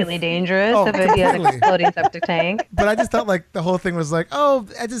significantly safe. dangerous if you have an exploding septic tank. But I just thought like the whole thing was like,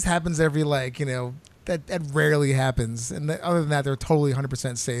 it just happens every that rarely happens. And other than that, they're totally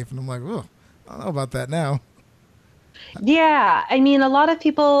 100% safe. And I'm like, I don't know about that now. Yeah, I mean, a lot of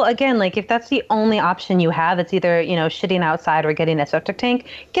people, again, like if that's the only option you have, it's either, shitting outside or getting a septic tank,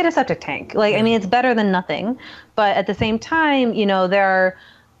 get a septic tank. Like, I mean, it's better than nothing. But at the same time, there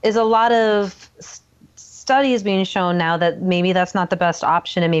is a lot of studies being shown now that maybe that's not the best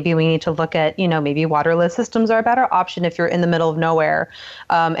option. And maybe we need to look at, maybe waterless systems are a better option if you're in the middle of nowhere,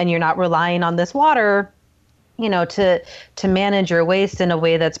 and you're not relying on this water, to manage your waste in a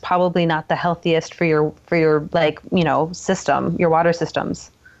way that's probably not the healthiest for your system, your water systems.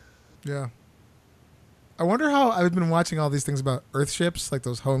 Yeah. I wonder how I've been watching all these things about earthships, like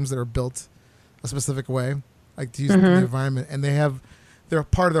those homes that are built a specific way, like to use the environment. And their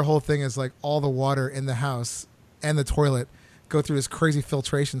part of their whole thing is like all the water in the house and the toilet go through this crazy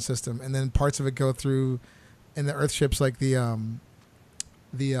filtration system. And then parts of it go through in the earthships, like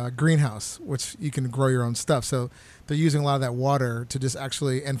the greenhouse, which you can grow your own stuff. So they're using a lot of that water to just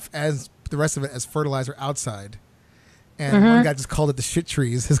actually, and as the rest of it as fertilizer outside. And one guy just called it the shit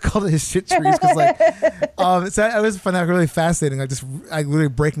trees. He's called it his shit trees because so I always find that really fascinating. Like literally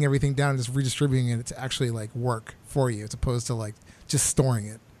breaking everything down and just redistributing it to actually like work for you as opposed to like just storing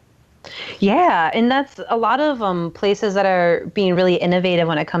it. Yeah, and that's a lot of places that are being really innovative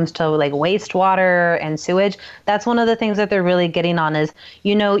when it comes to like wastewater and sewage. That's one of the things that they're really getting on is,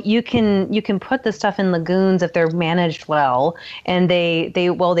 you can put this stuff in lagoons if they're managed well, and they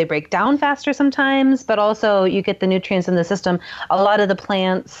break down faster sometimes, but also you get the nutrients in the system. A lot of the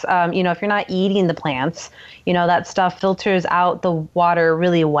plants, if you're not eating the plants, that stuff filters out the water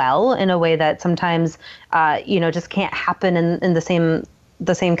really well in a way that sometimes, just can't happen in the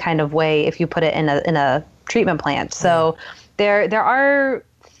same kind of way if you put it in a treatment plant. So there are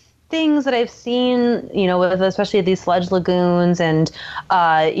things that I've seen, with especially these sludge lagoons and,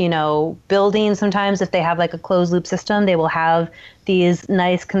 buildings. Sometimes if they have like a closed loop system, they will have these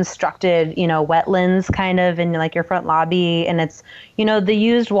nice constructed, wetlands kind of in like your front lobby. And it's, the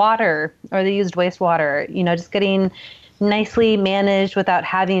used water or the used wastewater, just getting nicely managed without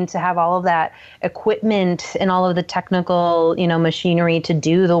having to have all of that equipment and all of the technical, machinery to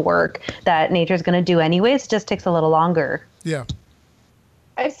do the work that nature's going to do anyways. It just takes a little longer. Yeah.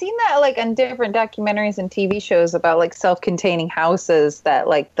 I've seen that like on different documentaries and TV shows about like self-containing houses that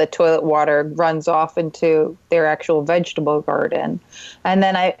like the toilet water runs off into their actual vegetable garden. And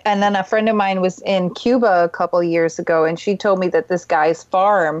then a friend of mine was in Cuba a couple years ago, and she told me that this guy's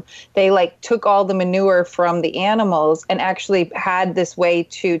farm, they like took all the manure from the animals and actually had this way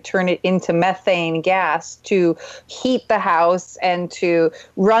to turn it into methane gas to heat the house and to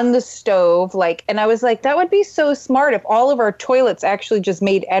run the stove. And I was like, that would be so smart if all of our toilets actually just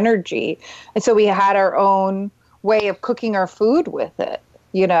made energy. And so we had our own way of cooking our food with it,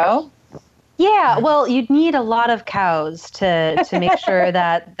 Yeah, well, you'd need a lot of cows to make sure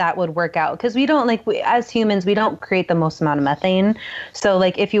that would work out, because we don't as humans, we don't create the most amount of methane. So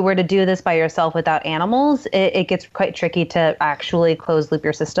like if you were to do this by yourself without animals, it gets quite tricky to actually close loop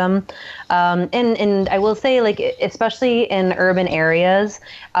your system. And I will say, like, especially in urban areas,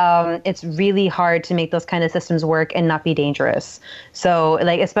 it's really hard to make those kind of systems work and not be dangerous. So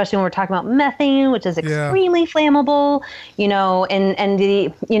like, especially when we're talking about methane, which is extremely flammable, and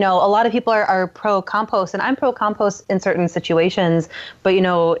a lot of people are are pro compost, and I'm pro compost in certain situations. But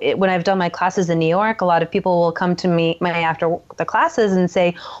when I've done my classes in New York, a lot of people will come to me after the classes and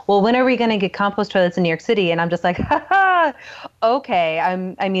say, "Well, when are we going to get compost toilets in New York City?" And I'm just like, "Ha, okay."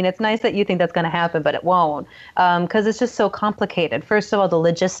 I mean, it's nice that you think that's going to happen, but it won't, because it's just so complicated. First of all, the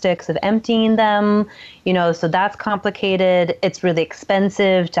logistics of emptying them, so that's complicated. It's really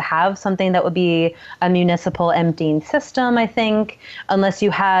expensive to have something that would be a municipal emptying system, I think, unless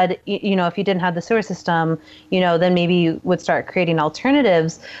you had, if you didn't have the sewer system, then maybe you would start creating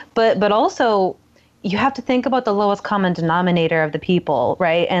alternatives. But also, you have to think about the lowest common denominator of the people,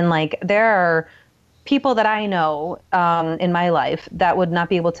 right? And like, there are people that I know in my life that would not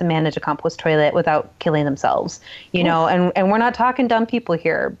be able to manage a compost toilet without killing themselves, and we're not talking dumb people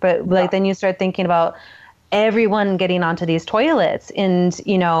here, but like, then you start thinking about everyone getting onto these toilets. And,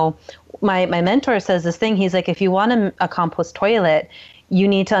 my mentor says this thing. He's like, if you want a compost toilet, you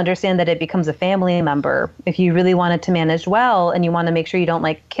need to understand that it becomes a family member. If you really want it to manage well, and you want to make sure you don't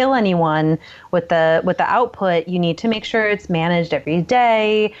like kill anyone with the output, you need to make sure it's managed every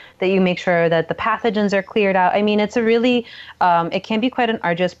day, that you make sure that the pathogens are cleared out. I mean, it's a really, it can be quite an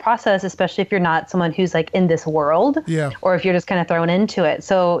arduous process, especially if you're not someone who's like in this world, or if you're just kind of thrown into it.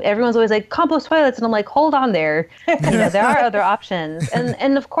 So everyone's always like, compost toilets, and I'm like, hold on there. There are other options.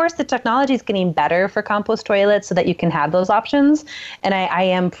 And of course, the technology is getting better for compost toilets so that you can have those options. And I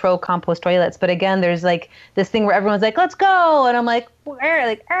am pro compost toilets, but again, there's like this thing where everyone's like, let's go. And I'm like, where?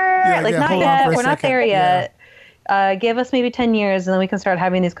 Not yet. We're not there yet. Give us maybe 10 years and then we can start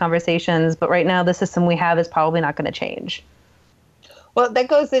having these conversations. But right now, the system we have is probably not going to change. Well, that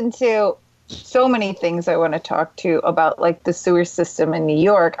goes into so many things I want to talk to about, like the sewer system in New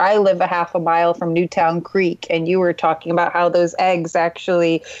York. I live a half a mile from Newtown Creek, and you were talking about how those eggs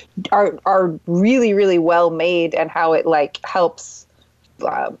actually are really, really well made, and how it like helps.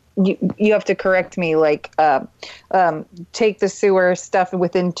 You have to correct me, like take the sewer stuff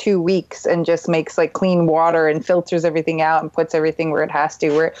within 2 weeks and just makes like clean water and filters everything out and puts everything where it has to,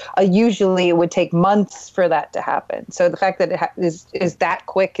 where usually it would take months for that to happen. So the fact that it is that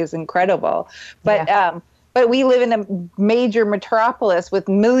quick is incredible. But we live in a major metropolis with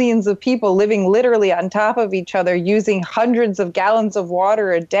millions of people living literally on top of each other, using hundreds of gallons of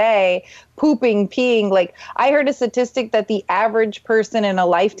water a day, pooping, peeing. Like, I heard a statistic that the average person in a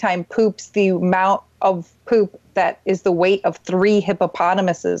lifetime poops the amount of poop that is the weight of 3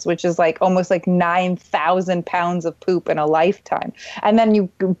 hippopotamuses, which is like almost like 9,000 pounds of poop in a lifetime. And then you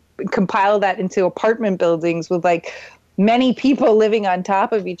compile that into apartment buildings with like many people living on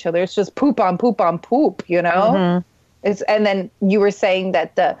top of each other. It's just poop on poop on poop, And then you were saying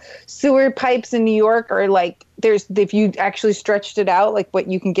that the sewer pipes in New York are like, if you actually stretched it out, like what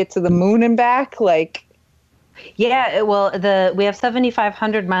you can get to the moon and back, like. Yeah, well, we have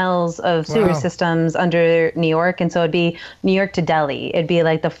 7,500 miles of sewer systems under New York, and so it'd be New York to Delhi. It'd be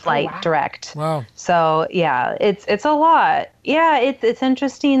like the flight direct. Wow. So yeah, it's a lot. Yeah, it's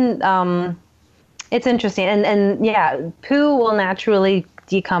interesting. It's interesting. And yeah, poo will naturally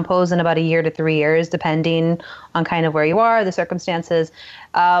decompose in about 1 year to 3 years, depending on kind of where you are, the circumstances.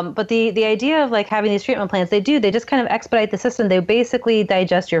 But the idea of like having these treatment plants, they just kind of expedite the system. They basically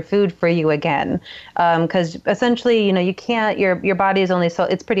digest your food for you again. Because essentially, you can't, your body is only so,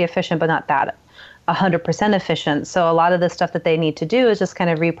 it's pretty efficient, but not that 100% efficient. So a lot of the stuff that they need to do is just kind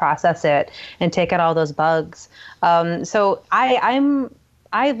of reprocess it and take out all those bugs. So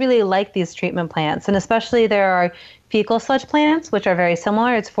I really like these treatment plants, and especially there are fecal sludge plants, which are very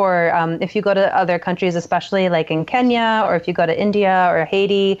similar. It's for if you go to other countries, especially like in Kenya, or if you go to India or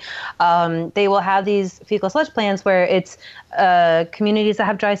Haiti, they will have these fecal sludge plants where it's communities that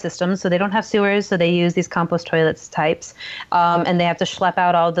have dry systems, so they don't have sewers, so they use these compost toilets types, and they have to schlep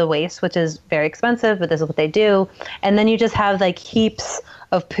out all the waste, which is very expensive, but this is what they do. And then you just have like heaps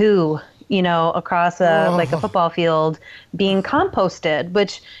of poo, across like a football field being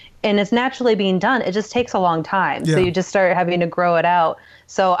composted, and it's naturally being done. It just takes a long time. Yeah. So you just start having to grow it out.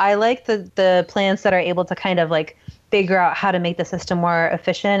 So I like the plants that are able to kind of like figure out how to make the system more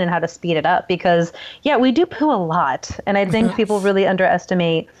efficient and how to speed it up, because we do poo a lot. And I think people really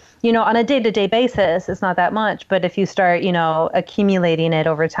underestimate, on a day-to-day basis, it's not that much. But if you start, accumulating it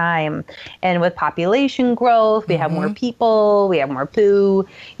over time, and with population growth, we have more people, we have more poo.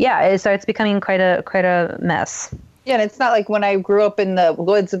 Yeah, it starts becoming quite a mess. Yeah, and it's not like when I grew up in the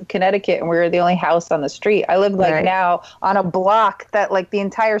woods of Connecticut and we were the only house on the street. I live now on a block that like the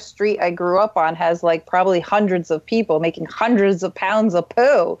entire street I grew up on has like probably hundreds of people making hundreds of pounds of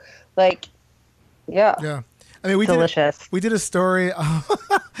poo. Like, yeah. Yeah. I mean, we did a story.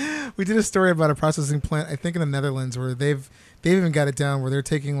 We did a story about a processing plant, I think in the Netherlands, where they've even got it down where they're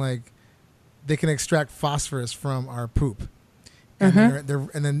taking like they can extract phosphorus from our poop, and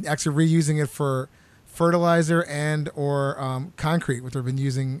and then actually reusing it for fertilizer and or concrete, which they've been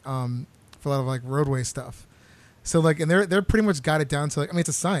using for a lot of like roadway stuff. So like, and they're pretty much got it down to like, I mean, it's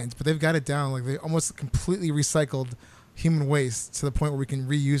a science, but they've got it down like they almost completely recycled human waste to the point where we can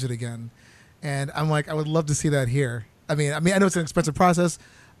reuse it again. And I'm like, I would love to see that here. I mean, I know it's an expensive process.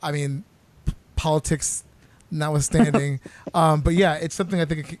 I mean, politics notwithstanding, but yeah, it's something I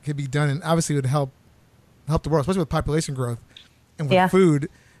think it could be done, and obviously it would help the world, especially with population growth and with food,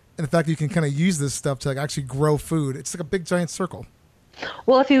 and the fact that you can kind of use this stuff to like actually grow food. It's like a big giant circle.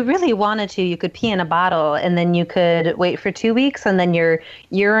 Well, if you really wanted to, you could pee in a bottle, and then you could wait for 2 weeks, and then your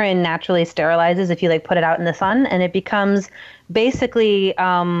urine naturally sterilizes if you like put it out in the sun, and it becomes basically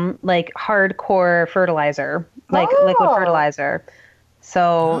like hardcore fertilizer, like liquid fertilizer.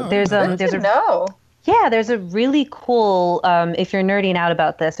 So there's a there's a really cool, if you're nerding out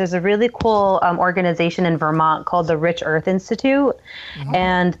about this, there's a really cool organization in Vermont called the Rich Earth Institute.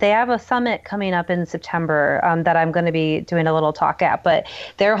 And they have a summit coming up in September that I'm going to be doing a little talk at. But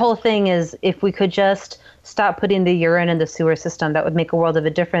their whole thing is if we could just stop putting the urine in the sewer system, that would make a world of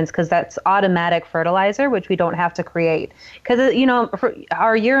a difference, because that's automatic fertilizer, which we don't have to create. Because,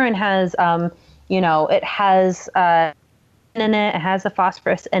 our urine has, it has in it has the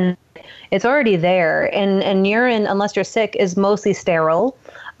phosphorus, and it's already there. And urine, unless you're sick, is mostly sterile.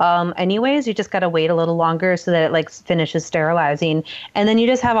 Anyways, you just got to wait a little longer so that it like finishes sterilizing. And then you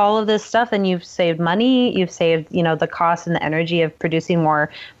just have all of this stuff, and you've saved money. You've saved, the cost and the energy of producing more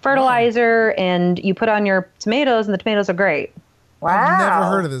fertilizer, and you put on your tomatoes, and the tomatoes are great. Wow. I've never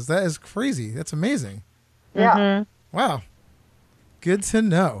heard of this. That is crazy. That's amazing. Yeah. Wow. Good to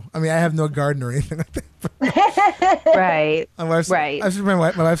know. I mean, I have no garden or anything like that. Right. My wife's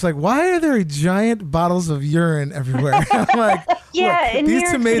like, why are there giant bottles of urine everywhere? I'm like, yeah, look, and these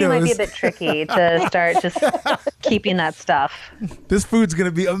here tomatoes might be a bit tricky to start just keeping that stuff. This food's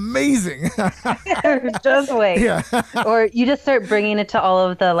gonna be amazing. Just wait. Yeah. Or you just start bringing it to all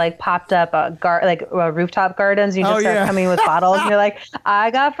of the like popped up rooftop gardens. You just start coming with bottles, and you're like,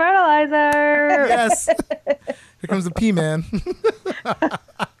 I got fertilizer. Yes. Here comes the pea man.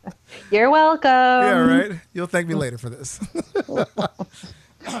 You're welcome. Yeah, right. You'll thank me later for this.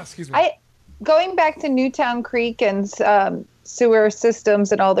 Excuse me. Going back to Newtown Creek and sewer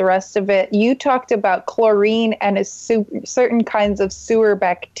systems and all the rest of it, you talked about chlorine and certain kinds of sewer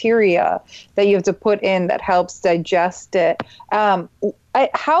bacteria that you have to put in that helps digest it. How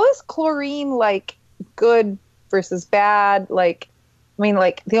is chlorine like good versus bad? Like, I mean,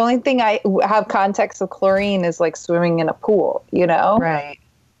 like the only thing I have context of chlorine is like swimming in a pool, Right.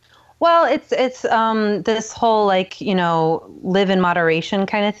 Well, it's this whole live in moderation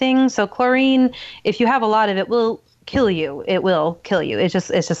kind of thing. So chlorine, if you have a lot of it, will kill you. It will kill you. It's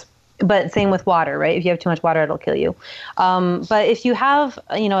just. But same with water, right? If you have too much water, it'll kill you. But if you have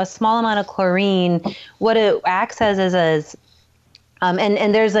a small amount of chlorine, what it acts as is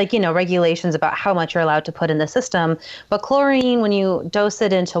and there's regulations about how much you're allowed to put in the system. But chlorine, when you dose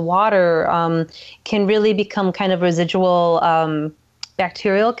it into water, can really become kind of residual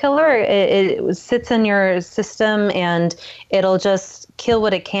bacterial killer. It sits in your system, and it'll just kill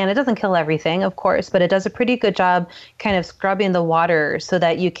what it can. It doesn't kill everything, of course, but it does a pretty good job kind of scrubbing the water so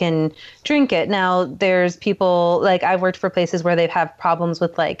that you can drink it. Now, there's people, I've worked for places where they've had problems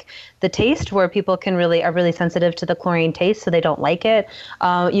with the taste, where people are really sensitive to the chlorine taste, so they don't like it.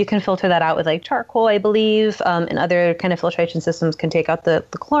 You can filter that out with charcoal, I believe, and other kind of filtration systems can take out the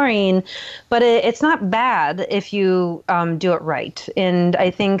chlorine, but it's not bad if you do it right. And I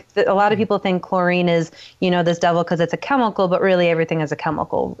think that a lot of people think chlorine is, this devil because it's a chemical, but really everything is a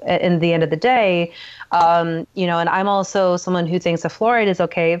chemical in the end of the day. And I'm also someone who thinks that fluoride is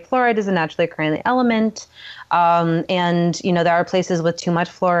okay. Fluoride is a naturally occurring element. And there are places with too much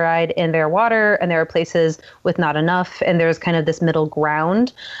fluoride in their water, and there are places with not enough, and there's kind of this middle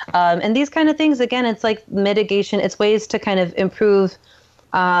ground. And these kind of things, again, it's like mitigation. It's ways to kind of improve,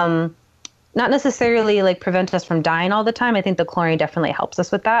 not necessarily prevent us from dying all the time. I think the chlorine definitely helps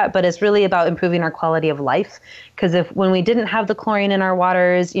us with that, but it's really about improving our quality of life. Because when we didn't have the chlorine in our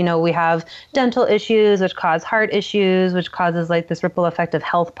waters, we have dental issues, which cause heart issues, which causes this ripple effect of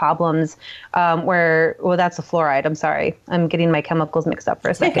health problems, that's the fluoride. I'm sorry. I'm getting my chemicals mixed up for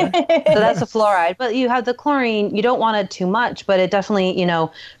a second. So that's the fluoride. But you have the chlorine. You don't want it too much, but it definitely,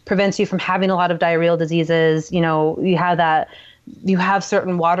 prevents you from having a lot of diarrheal diseases. You have that. You have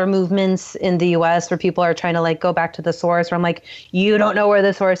certain water movements in the U.S. where people are trying to go back to the source, where I'm like, you don't know where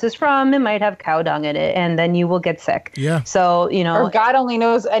the source is from. It might have cow dung in it, and then you will get sick. Yeah. So, or God only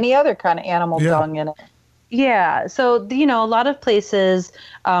knows any other kind of animal dung in it. Yeah. So, a lot of places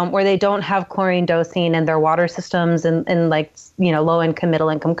where they don't have chlorine dosing in their water systems in like, low income, middle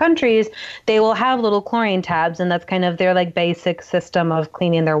income countries, they will have little chlorine tabs. And that's kind of their like basic system of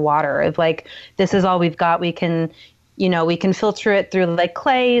cleaning their water. If like, this is all we've got, we can filter it through like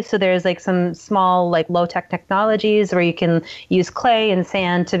clay. So there's like some small, like low tech technologies where you can use clay and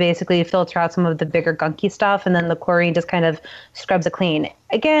sand to basically filter out some of the bigger gunky stuff. And then the chlorine just kind of scrubs it clean.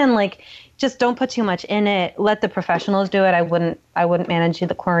 Again, like, just don't put too much in it. Let the professionals do it. I wouldn't manage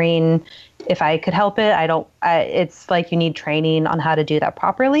the chlorine if I could help it. It's like you need training on how to do that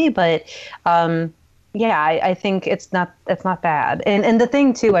properly. But I think it's not bad. And the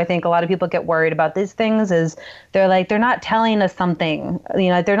thing too, I think a lot of people get worried about these things is they're not telling us something.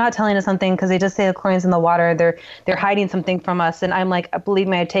 They're not telling us something because they just say the chlorine's in the water. They're hiding something from us. And I'm like, believe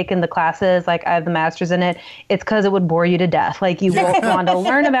me, I've taken the classes, like I have the master's in it. It's because it would bore you to death. Like you won't want to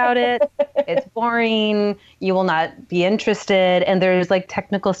learn about it. It's boring. You will not be interested. And there's like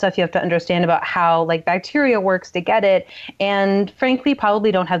technical stuff you have to understand about how like bacteria works to get it. And frankly,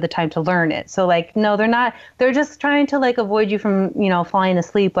 probably don't have the time to learn it. So like, no, they're just trying to like avoid you from, falling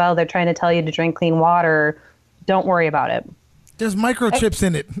asleep while they're trying to tell you to drink clean water. Don't worry about it. There's microchips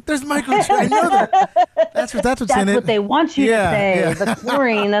in it. There's microchips. I know that. That's what's in it. That's what they want you to say. Yeah. The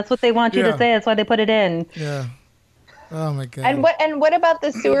chlorine, that's what they want you to say. That's why they put it in. Yeah. Oh my God. And what about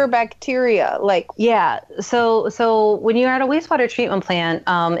the sewer bacteria? Like, yeah. So when you're at a wastewater treatment plant,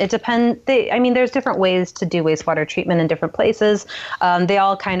 it depends. There's different ways to do wastewater treatment in different places. They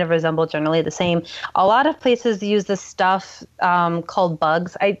all kind of resemble generally the same. A lot of places use this stuff called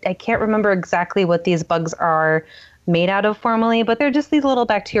bugs. I can't remember exactly what these bugs are made out of formally, but they're just these little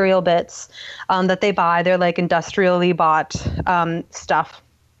bacterial bits that they buy. They're like industrially bought stuff.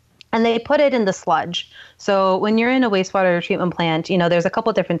 And they put it in the sludge. So when you're in a wastewater treatment plant, there's a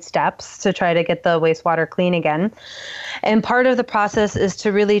couple different steps to try to get the wastewater clean again. And part of the process is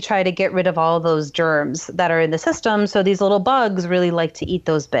to really try to get rid of all those germs that are in the system. So these little bugs really like to eat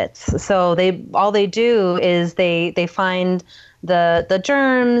those bits. So all they do is they find the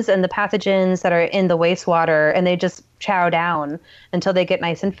germs and the pathogens that are in the wastewater, and they just chow down until they get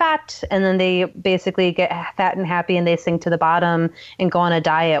nice and fat, and then they basically get fat and happy, and they sink to the bottom and go on a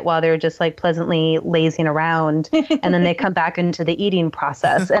diet while they're just like pleasantly lazing around, and then they come back into the eating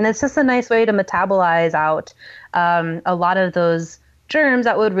process. And it's just a nice way to metabolize out a lot of those germs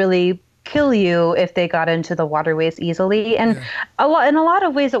that would really kill you if they got into the waterways easily. And in a lot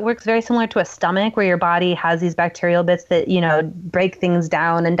of ways it works very similar to a stomach, where your body has these bacterial bits that break things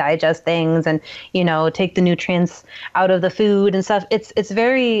down and digest things and take the nutrients out of the food and stuff. It's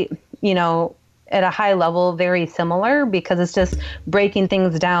very at a high level very similar, because it's just breaking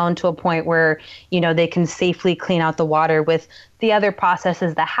things down to a point where they can safely clean out the water with the other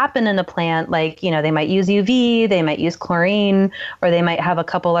processes that happen in a plant. Like they might use UV, they might use chlorine, or they might have a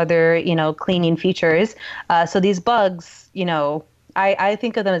couple other cleaning features. So these bugs, I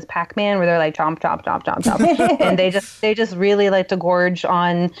think of them as Pac-Man, where they're like chomp, chomp, chomp, chomp, chomp. And they just really like to gorge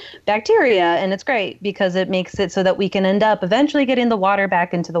on bacteria. And it's great because it makes it so that we can end up eventually getting the water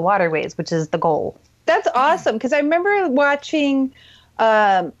back into the waterways, which is the goal. That's awesome. Because I remember watching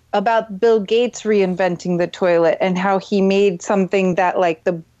about Bill Gates reinventing the toilet and how he made something that like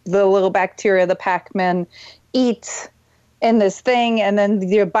the little bacteria, the Pac-Man, eats in this thing. And then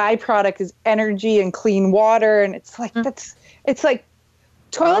the byproduct is energy and clean water. And it's like, it's like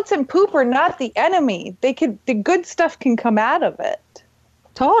toilets and poop are not the enemy. The good stuff can come out of it.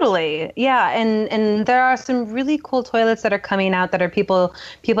 Totally. Yeah. And there are some really cool toilets that are coming out that are people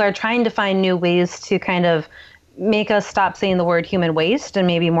are trying to find new ways to kind of make us stop saying the word human waste and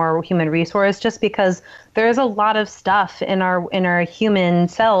maybe more human resource, just because there's a lot of stuff in our human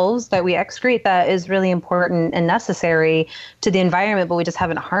cells that we excrete that is really important and necessary to the environment, but we just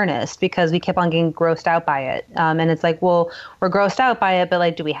haven't harnessed because we kept on getting grossed out by it. And it's like, well, we're grossed out by it, but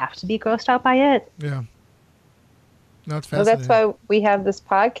like, do we have to be grossed out by it? Yeah. No, it's Well, fascinating. that's why we have this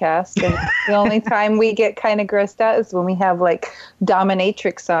podcast. And the only time we get kind of grossed out is when we have like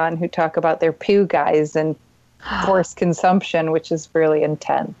dominatrix on who talk about their poo guys and forced consumption, which is really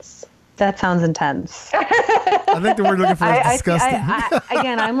intense. That sounds intense. I think the word looking for is disgusting.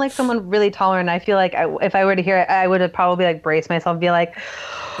 Again, I'm like someone really tolerant. I feel like if I were to hear it, I would have probably like braced myself and be like,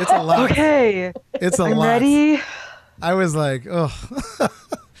 it's a lot. Okay, It's a I'm lot. ready. I was like, oh.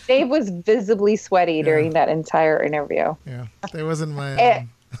 Dave was visibly sweaty during that entire interview. Yeah, that wasn't my...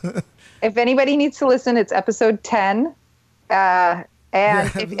 If anybody needs to listen, it's episode 10.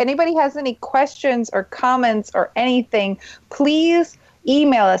 And if anybody has any questions or comments or anything, please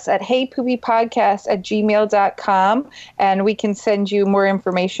email us at heypoopypodcast@gmail.com, and we can send you more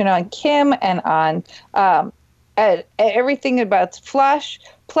information on Kim and on everything about Flush.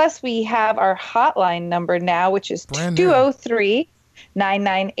 Plus, we have our hotline number now, which is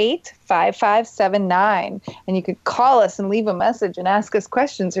 203-998-5579. And you could call us and leave a message and ask us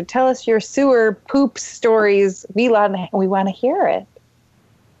questions or tell us your sewer poop stories. We want to hear it.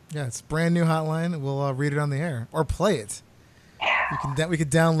 Yeah, it's a brand new hotline. We'll read it on the air or play it. Yeah. We could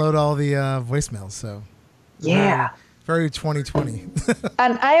download all the voicemails. So yeah, very 2020.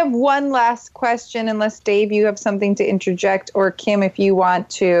 And I have one last question, unless Dave, you have something to interject, or Kim, if you want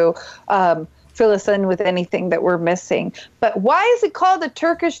to fill us in with anything that we're missing. But why is it called a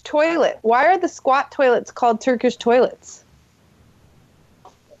Turkish toilet? Why are the squat toilets called Turkish toilets?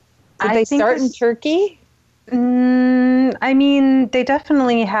 Did they start in Turkey? I mean, they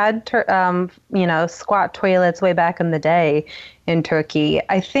definitely had, squat toilets way back in the day in Turkey.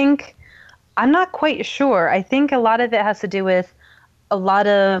 I'm not quite sure. I think a lot of it has to do with a lot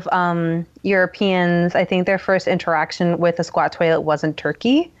of Europeans. I think their first interaction with a squat toilet was in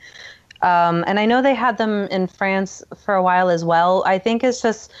Turkey. And I know they had them in France for a while as well. I think it's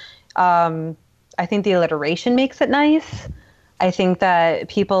just, I think the alliteration makes it nice. I think that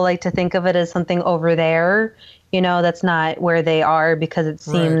people like to think of it as something over there, that's not where they are, because it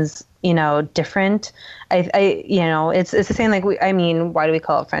seems, different. It's the same, like, why do we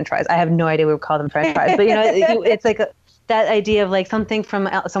call it French fries? I have no idea we would call them French fries, but it's like that idea of like something from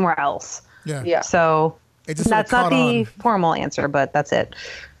somewhere else. Yeah. So that's not the formal answer, but that's it.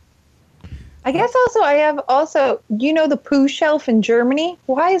 I guess also I have the poo shelf in Germany?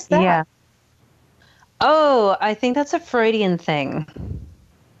 Why is that? Yeah. Oh, I think that's a Freudian thing.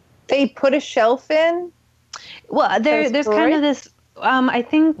 They put a shelf in? Well, there's kind of this, I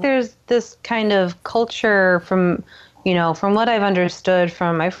think there's this kind of culture from what I've understood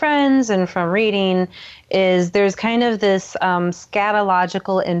from my friends and from reading, is there's kind of this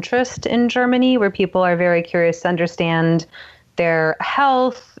scatological interest in Germany where people are very curious to understand their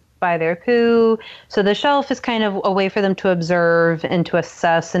health by their poo. So the shelf is kind of a way for them to observe and to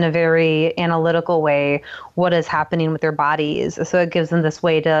assess in a very analytical way what is happening with their bodies. So it gives them this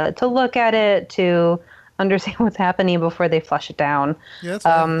way to look at it, to understand what's happening before they flush it down. Yeah,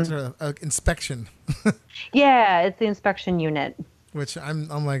 that's an inspection. Yeah, it's the inspection unit. Which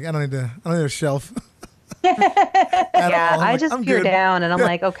I'm like, I don't need a shelf. Yeah, I just peer down and I'm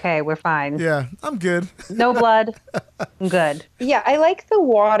like, okay, we're fine. Yeah, I'm good. No blood. I'm good. Yeah, I like the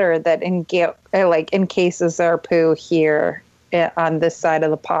water that encases our poo here on this side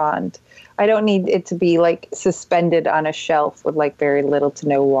of the pond. I don't need it to be like suspended on a shelf with like very little to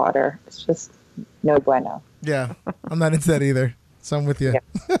no water. It's just no bueno. Yeah, I'm not into that either. So I'm with you.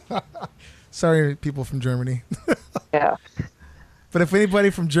 Yeah. Sorry, people from Germany. Yeah. But if anybody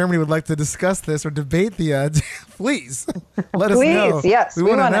from Germany would like to discuss this or debate the, please let us know. Please, yes, we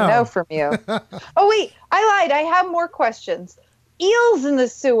want to know from you. Oh wait, I lied. I have more questions. Eels in the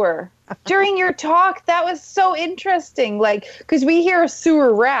sewer. During your talk, that was so interesting. Like, because we hear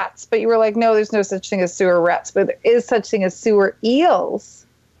sewer rats, but you were like, no, there's no such thing as sewer rats, but there is such thing as sewer eels.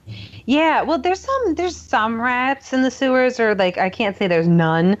 Yeah, well, there's some rats in the sewers, or like I can't say there's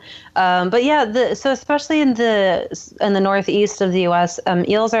none, but yeah, so especially in the northeast of the U.S.,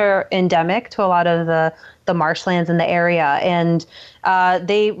 eels are endemic to a lot of the marshlands in the area, and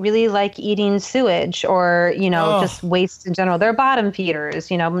they really like eating sewage or just waste in general. They're bottom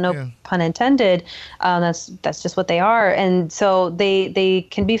feeders, no pun intended. That's just what they are, and so they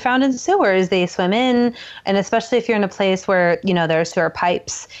can be found in sewers. They swim in, and especially if you're in a place where there are sewer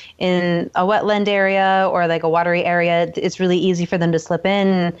pipes in a wetland area or like a watery area, it's really easy for them to slip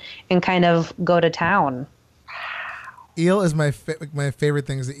in and kind of go to town. Eel is my favorite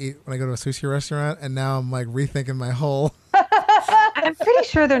things to eat when I go to a sushi restaurant, and now I'm like rethinking my whole. I'm pretty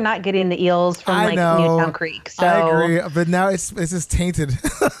sure they're not getting the eels from Newtown Creek. So I agree, but now it's just tainted.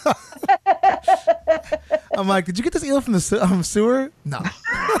 I'm like, did you get this eel from the sewer? No.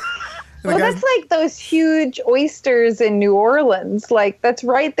 Well, that's like those huge oysters in New Orleans. Like, that's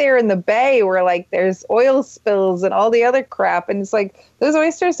right there in the bay where, like, there's oil spills and all the other crap. And it's like, those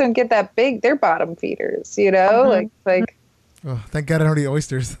oysters don't get that big. They're bottom feeders, Mm-hmm. Like. Oh, thank God I don't eat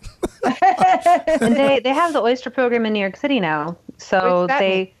oysters. And they have the oyster program in New York City now. So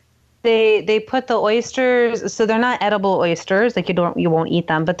they put the oysters, so they're not edible oysters. Like, you won't eat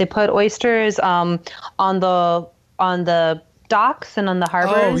them, but they put oysters on the docks and on the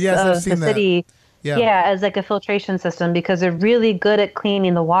harbors of the city, as like a filtration system, because they're really good at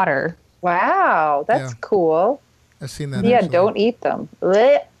cleaning the water. Wow, that's cool. I've seen that. Yeah, actually. don't eat them.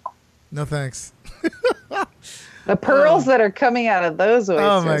 Blech. No thanks. The pearls that are coming out of those oysters.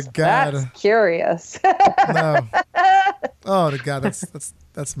 Oh my God. That's curious. No. Oh, God,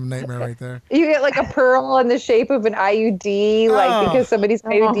 that's a nightmare right there. You get like a pearl in the shape of an IUD, because somebody's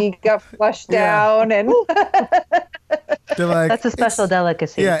IUD got flushed down, and they're like, that's a special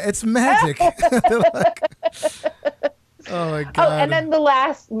delicacy. Yeah, it's magic. They're like, oh my God. Oh, and then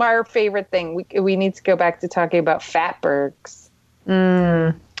our favorite thing, we need to go back to talking about fatbergs.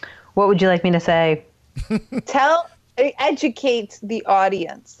 What would you like me to say? Educate the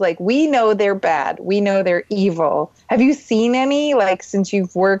audience. Like, we know they're bad. We know they're evil. Have you seen any, since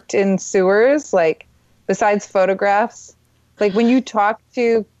you've worked in sewers, besides photographs? Like, when you talk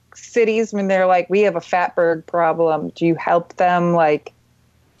to cities, when they're like, we have a fatberg problem, do you help them? Like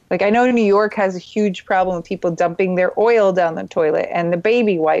I know New York has a huge problem with people dumping their oil down the toilet and the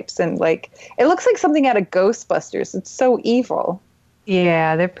baby wipes. And, it looks like something out of Ghostbusters. It's so evil.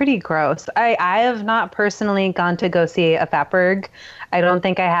 Yeah, they're pretty gross. I have not personally gone to go see a fatberg. I don't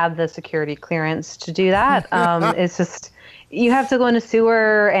think I have the security clearance to do that. It's just, you have to go in a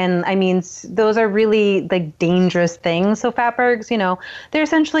sewer, and I mean, those are really dangerous things. So fatbergs, they're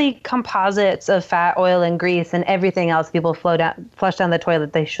essentially composites of fat, oil, and grease, and everything else people flush down the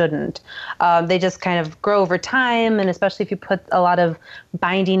toilet they shouldn't. They just kind of grow over time, and especially if you put a lot of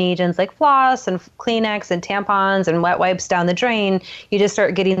binding agents like floss and Kleenex and tampons and wet wipes down the drain, you just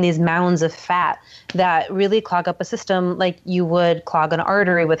start getting these mounds of fat that really clog up a system like you would clog an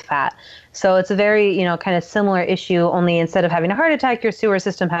artery with fat. So it's a very, kind of similar issue, only instead of having a heart attack, your sewer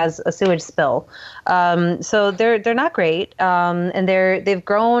system has a sewage spill. So they're not great. And they've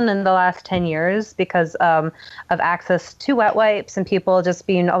grown in the last 10 years because of access to wet wipes and people just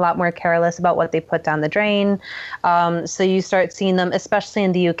being a lot more careless about what they put down the drain. So you start seeing them, especially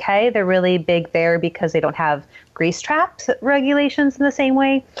in the UK. They're really big there because they don't have grease trap regulations in the same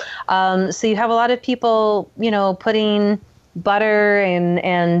way. So you have a lot of people, putting butter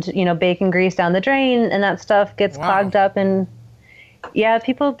and bacon grease down the drain, and that stuff gets clogged up. And yeah,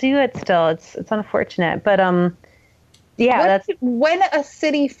 people do it still. It's unfortunate, but when a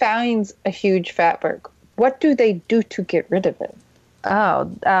city finds a huge fatberg, what do they do to get rid of it?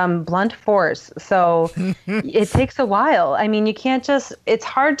 Blunt force. So it takes a while. I mean, you can't it's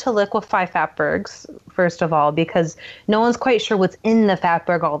hard to liquefy fatbergs, first of all, because no one's quite sure what's in the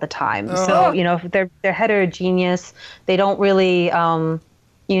fatberg all the time. So, if they're heterogeneous, they don't really,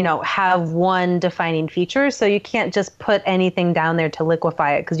 have one defining feature. So you can't just put anything down there to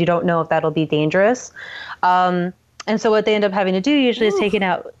liquefy it because you don't know if that'll be dangerous. And so what they end up having to do usually is taking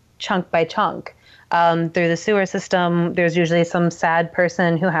out chunk by chunk. Through the sewer system, there's usually some sad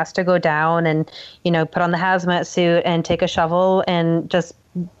person who has to go down and, put on the hazmat suit and take a shovel and just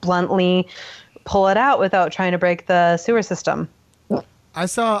bluntly pull it out without trying to break the sewer system. I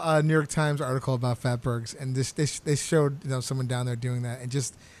saw a New York Times article about fatbergs, and they showed someone down there doing that, and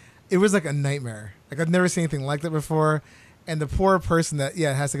it was like a nightmare. Like, I've never seen anything like that before, and the poor person that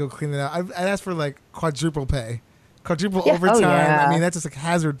has to go clean it out. I'd ask for quadruple pay, overtime. Yeah. I mean, that's just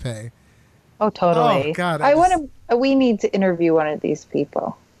hazard pay. Oh, totally. Oh, God. We need to interview one of these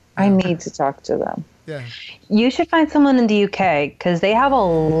people. I need to talk to them. Yeah. You should find someone in the UK because they have a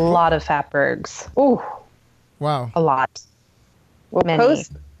lot of fatbergs. Ooh. Wow. A lot. Well, Many.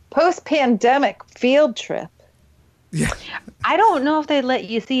 post-pandemic field trip. Yeah. I don't know if they let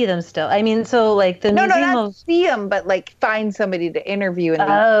you see them still. I mean, so the No, museum not of see them, but find somebody to interview in the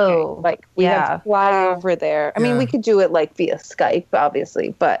UK. We have to fly over there. I mean, we could do it via Skype,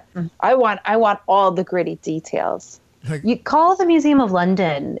 obviously, but I want all the gritty details. You call the Museum of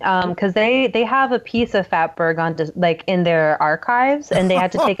London because they have a piece of fatberg on in their archives, and they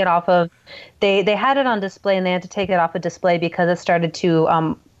had to take it off of. They had it on display, and they had to take it off of display because it started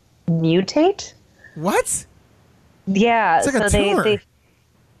to mutate. What? Yeah, it's like a tumor.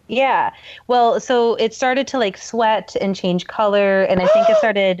 Well, so it started to sweat and change color, and I think it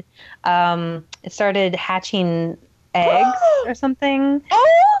started hatching eggs or something.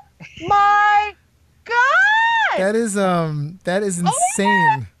 Oh my God! That is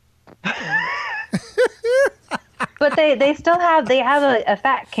insane. But they still have a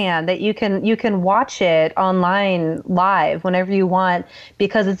fat can that you can watch it online live whenever you want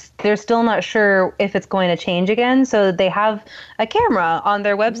because they're still not sure if it's going to change again. So they have a camera on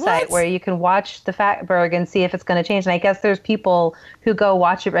their website where you can watch the fatberg and see if it's going to change. And I guess there's people who go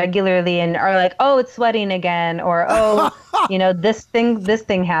watch it regularly and are like, oh, it's sweating again, or oh, this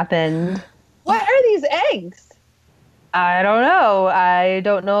thing happened. What are these eggs? I don't know. I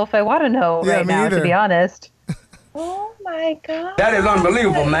don't know if I want to know right now, to be honest. Oh my God. That is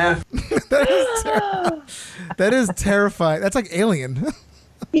unbelievable, man. That is terrifying. That's like Alien.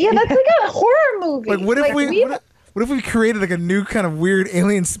 Yeah, that's like a horror movie. What if What if we created like a new kind of weird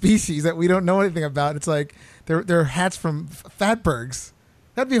alien species that we don't know anything about? It's like they're hats from fatbergs.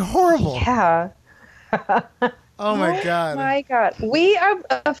 That'd be horrible. Yeah. Oh my god. My God. We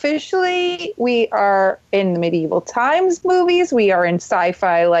are in the medieval times movies. We are in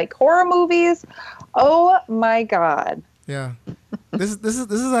sci-fi like horror movies. Oh my God. Yeah. This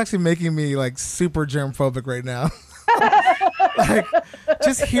is actually making me like super germphobic right now. Like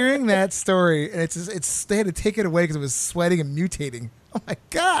just hearing that story, and it's they had to take it away because it was sweating and mutating. Oh my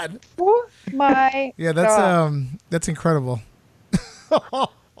god! Oh my Yeah, God. that's incredible. I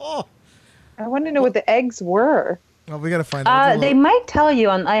want to know what the eggs were. Well, we gotta find out. They might tell you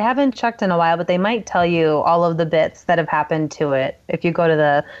I haven't checked in a while, but they might tell you all of the bits that have happened to it if you go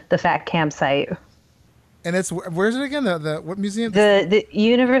to the Fat campsite. And it's where's it again? The what museum? The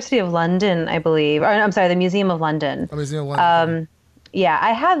University of London, I believe. Or, I'm sorry, the Museum of London. Oh, Museum of London. Yeah,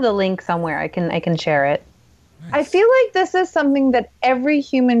 I have the link somewhere. I can share it. I feel like this is something that every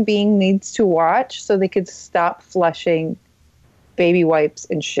human being needs to watch so they could stop flushing baby wipes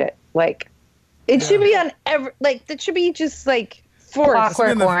and shit. Like, it should be on that should be just like forced.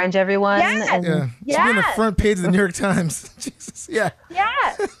 Clockwork Orange, everyone. Yes. And- Yeah. It should be on the front page of the New York Times. Jesus. Yeah.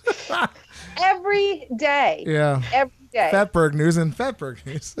 Yes. Every day. Yeah. Every day. Fatberg news and Fatberg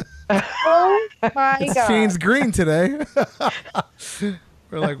news. Oh my It's God. Shane's green today.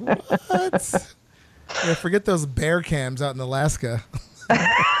 We're like, what? Yeah, forget those bear cams out in Alaska.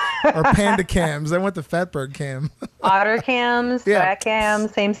 Or panda cams. I want the Fatberg cam. Otter cams, Yeah. fat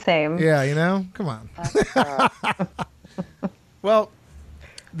cams, same. Yeah, you know? Come on. Well,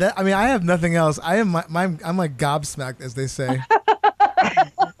 I have nothing else. I'm like gobsmacked, as they say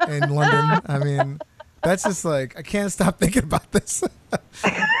in London. I mean, that's just like, I can't stop thinking about this. I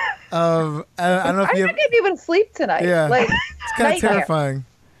don't know if I you have, didn't even sleep tonight. yeah, Like, it's kind of nightmare. terrifying.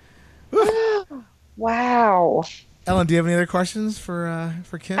 Wow. Ellen, do you have any other questions for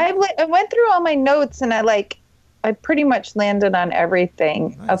Kim? I went through all my notes and I pretty much landed on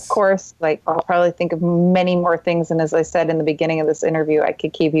everything. Nice. Of course, like I'll probably think of many more things. And as I said in the beginning of this interview, I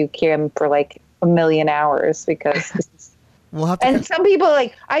could keep you Kim for like a million hours because this is, We'll have to. and some people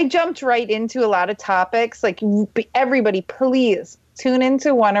I jumped right into a lot of topics. Like everybody, please tune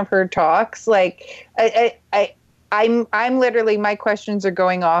into one of her talks. Like I'm literally, my questions are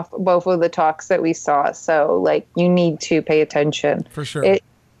going off both of the talks that we saw. So like you need to pay attention. For sure.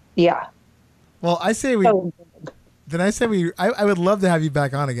 Yeah. Well, I say we. So, Then I say we. I would love to have you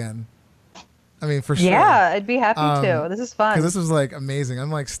back on again. I mean, for sure. Yeah, I'd be happy to. This is fun. Because this was like amazing.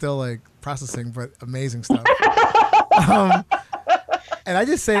 I'm like still like processing, but amazing stuff. And I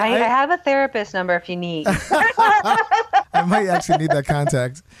just say I have a therapist number if you need. I might actually need that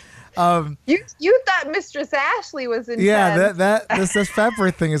contact. you thought Mistress Ashley was intense. Yeah, this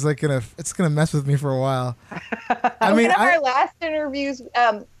Fatberg thing is like it's gonna mess with me for a while. I mean, One of our last interviews,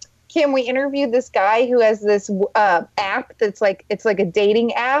 Kim, we interviewed this guy who has this app that's it's like a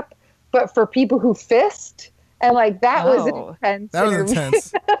dating app, but for people who fist, and like that was an intense. That was interview.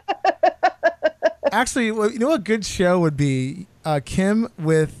 intense. Actually, well, you know what a good show would be? Kim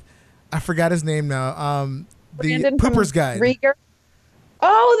with, I forgot his name now. The Brandon from Pooper's Guide. Rieger.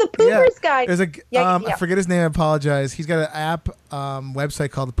 Oh, the Pooper's Guide. There's Yeah. I forget his name. I apologize. He's got an app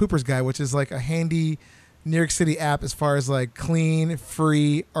website called the Pooper's Guide, which is like a handy New York City app as far as like clean,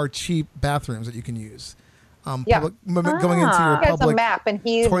 free, or cheap bathrooms that you can use. Going into your He has a public map, and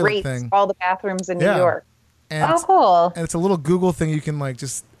he toilet rates thing. all the bathrooms in Yeah. New York. And Oh, it's, cool. and it's a little Google thing you can like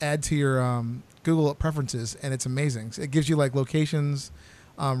just add to your Google preferences, and it's amazing. It gives you like locations,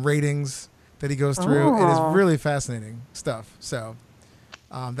 ratings that he goes through. It is really fascinating stuff. So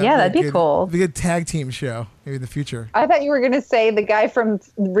That'd be cool. It'd be a good tag team show maybe in the future. I thought you were going to say the guy from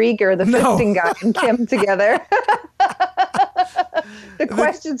Rieger, the No. fisting guy, and Kim together. The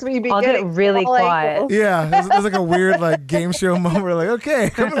questions we be I'll getting get really all quiet. angles. Yeah, there's like a weird like game show moment. We're like, okay,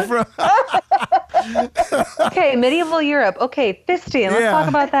 coming from Okay, medieval Europe. Okay, fisting. Let's Yeah. talk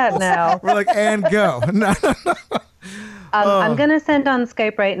about that now. we're like and go. No. I'm going to send on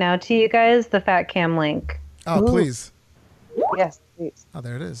Skype right now to you guys the Fat Cam link. Oh, please. Yes, please. Oh,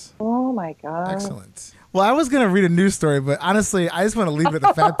 there it is. Oh my God. Excellent. Well, I was gonna read a news story, but honestly, I just want to leave it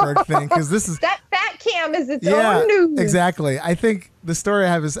at the Fatberg thing because this is That Fat Cam is its own news. exactly. I think the story I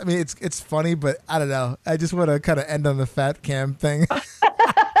have is, I mean, it's funny, but I don't know. I just want to kind of end on the Fat Cam thing.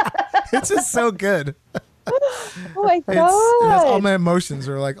 It's just so good. Oh my It has all God. my emotions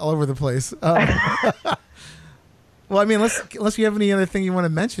are like all over the place. Well, I mean, unless you have any other thing you want to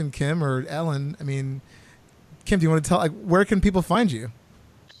mention, Kim or Ellen. I mean, Kim, do you want to tell where can people find you?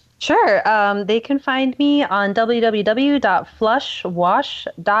 Sure. They can find me on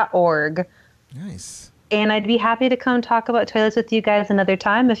www.flushwash.org. Nice. And I'd be happy to come talk about toilets with you guys another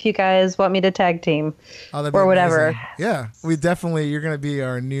time if you guys want me to tag team or whatever. Amazing. Yeah, you're going to be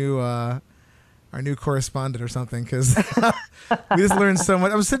our new correspondent or something, because we just learned so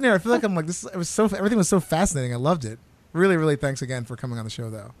much. I was sitting there, I feel like everything was so fascinating. I loved it. Really, really thanks again for coming on the show,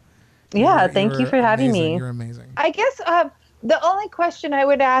 though. Yeah, thank you for having me. You're amazing. I guess the only question I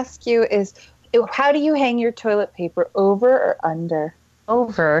would ask you is, how do you hang your toilet paper, over or under?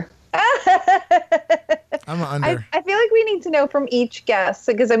 Over. I'm an under. I feel like we need to know from each guest,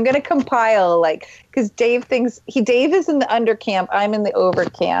 because I'm going to compile, because Dave is in the under camp, I'm in the over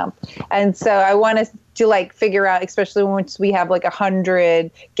camp, and so I want us to figure out, especially once we have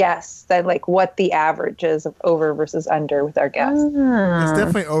 100 guests, that what the average is of over versus under with our guests. It's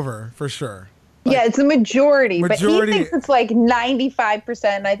definitely over for sure. Yeah, it's the majority, but he thinks it's 95%,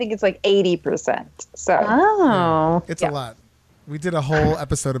 and I think it's 80%. So it's a lot. We did a whole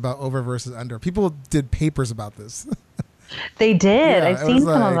episode about over versus under. People did papers about this. They did. I've seen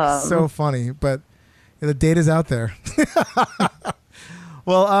some of them. So funny, but the data's out there.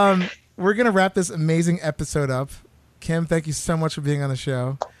 Well, we're going to wrap this amazing episode up. Kim, thank you so much for being on the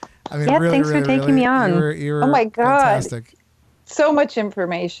show. I mean, thanks for taking me on. You were oh my God. Fantastic. So much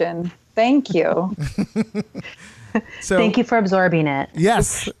information. Thank you. So, thank you for absorbing it.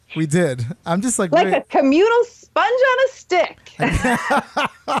 Yes, we did. I'm just like a communal sponge on a stick.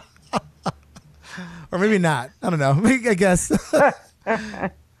 Or maybe not. I don't know. I guess.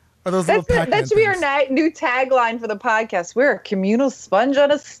 Or those that should be our new tagline for the podcast. We're a communal sponge on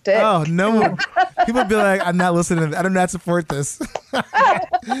a stick. Oh, no one. People would be like, I'm not listening. I do not support this. Oh,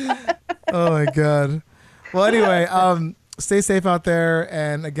 my God. Well, anyway, stay safe out there.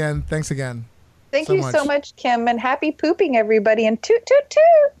 And again, thanks again. Thank you so much, Kim, and happy pooping, everybody, and toot, toot, toot.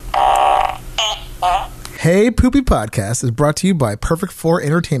 Hey Poopy Podcast is brought to you by Perfect 4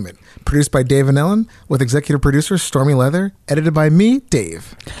 Entertainment, produced by Dave and Ellen, with executive producer Stormy Leather, edited by me,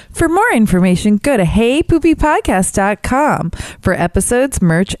 Dave. For more information, go to heypoopypodcast.com for episodes,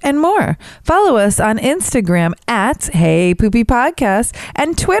 merch, and more. Follow us on Instagram at heypoopypodcast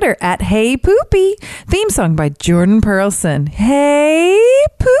and Twitter at heypoopy. Theme song by Jordan Perlson. Hey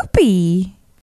Poopy.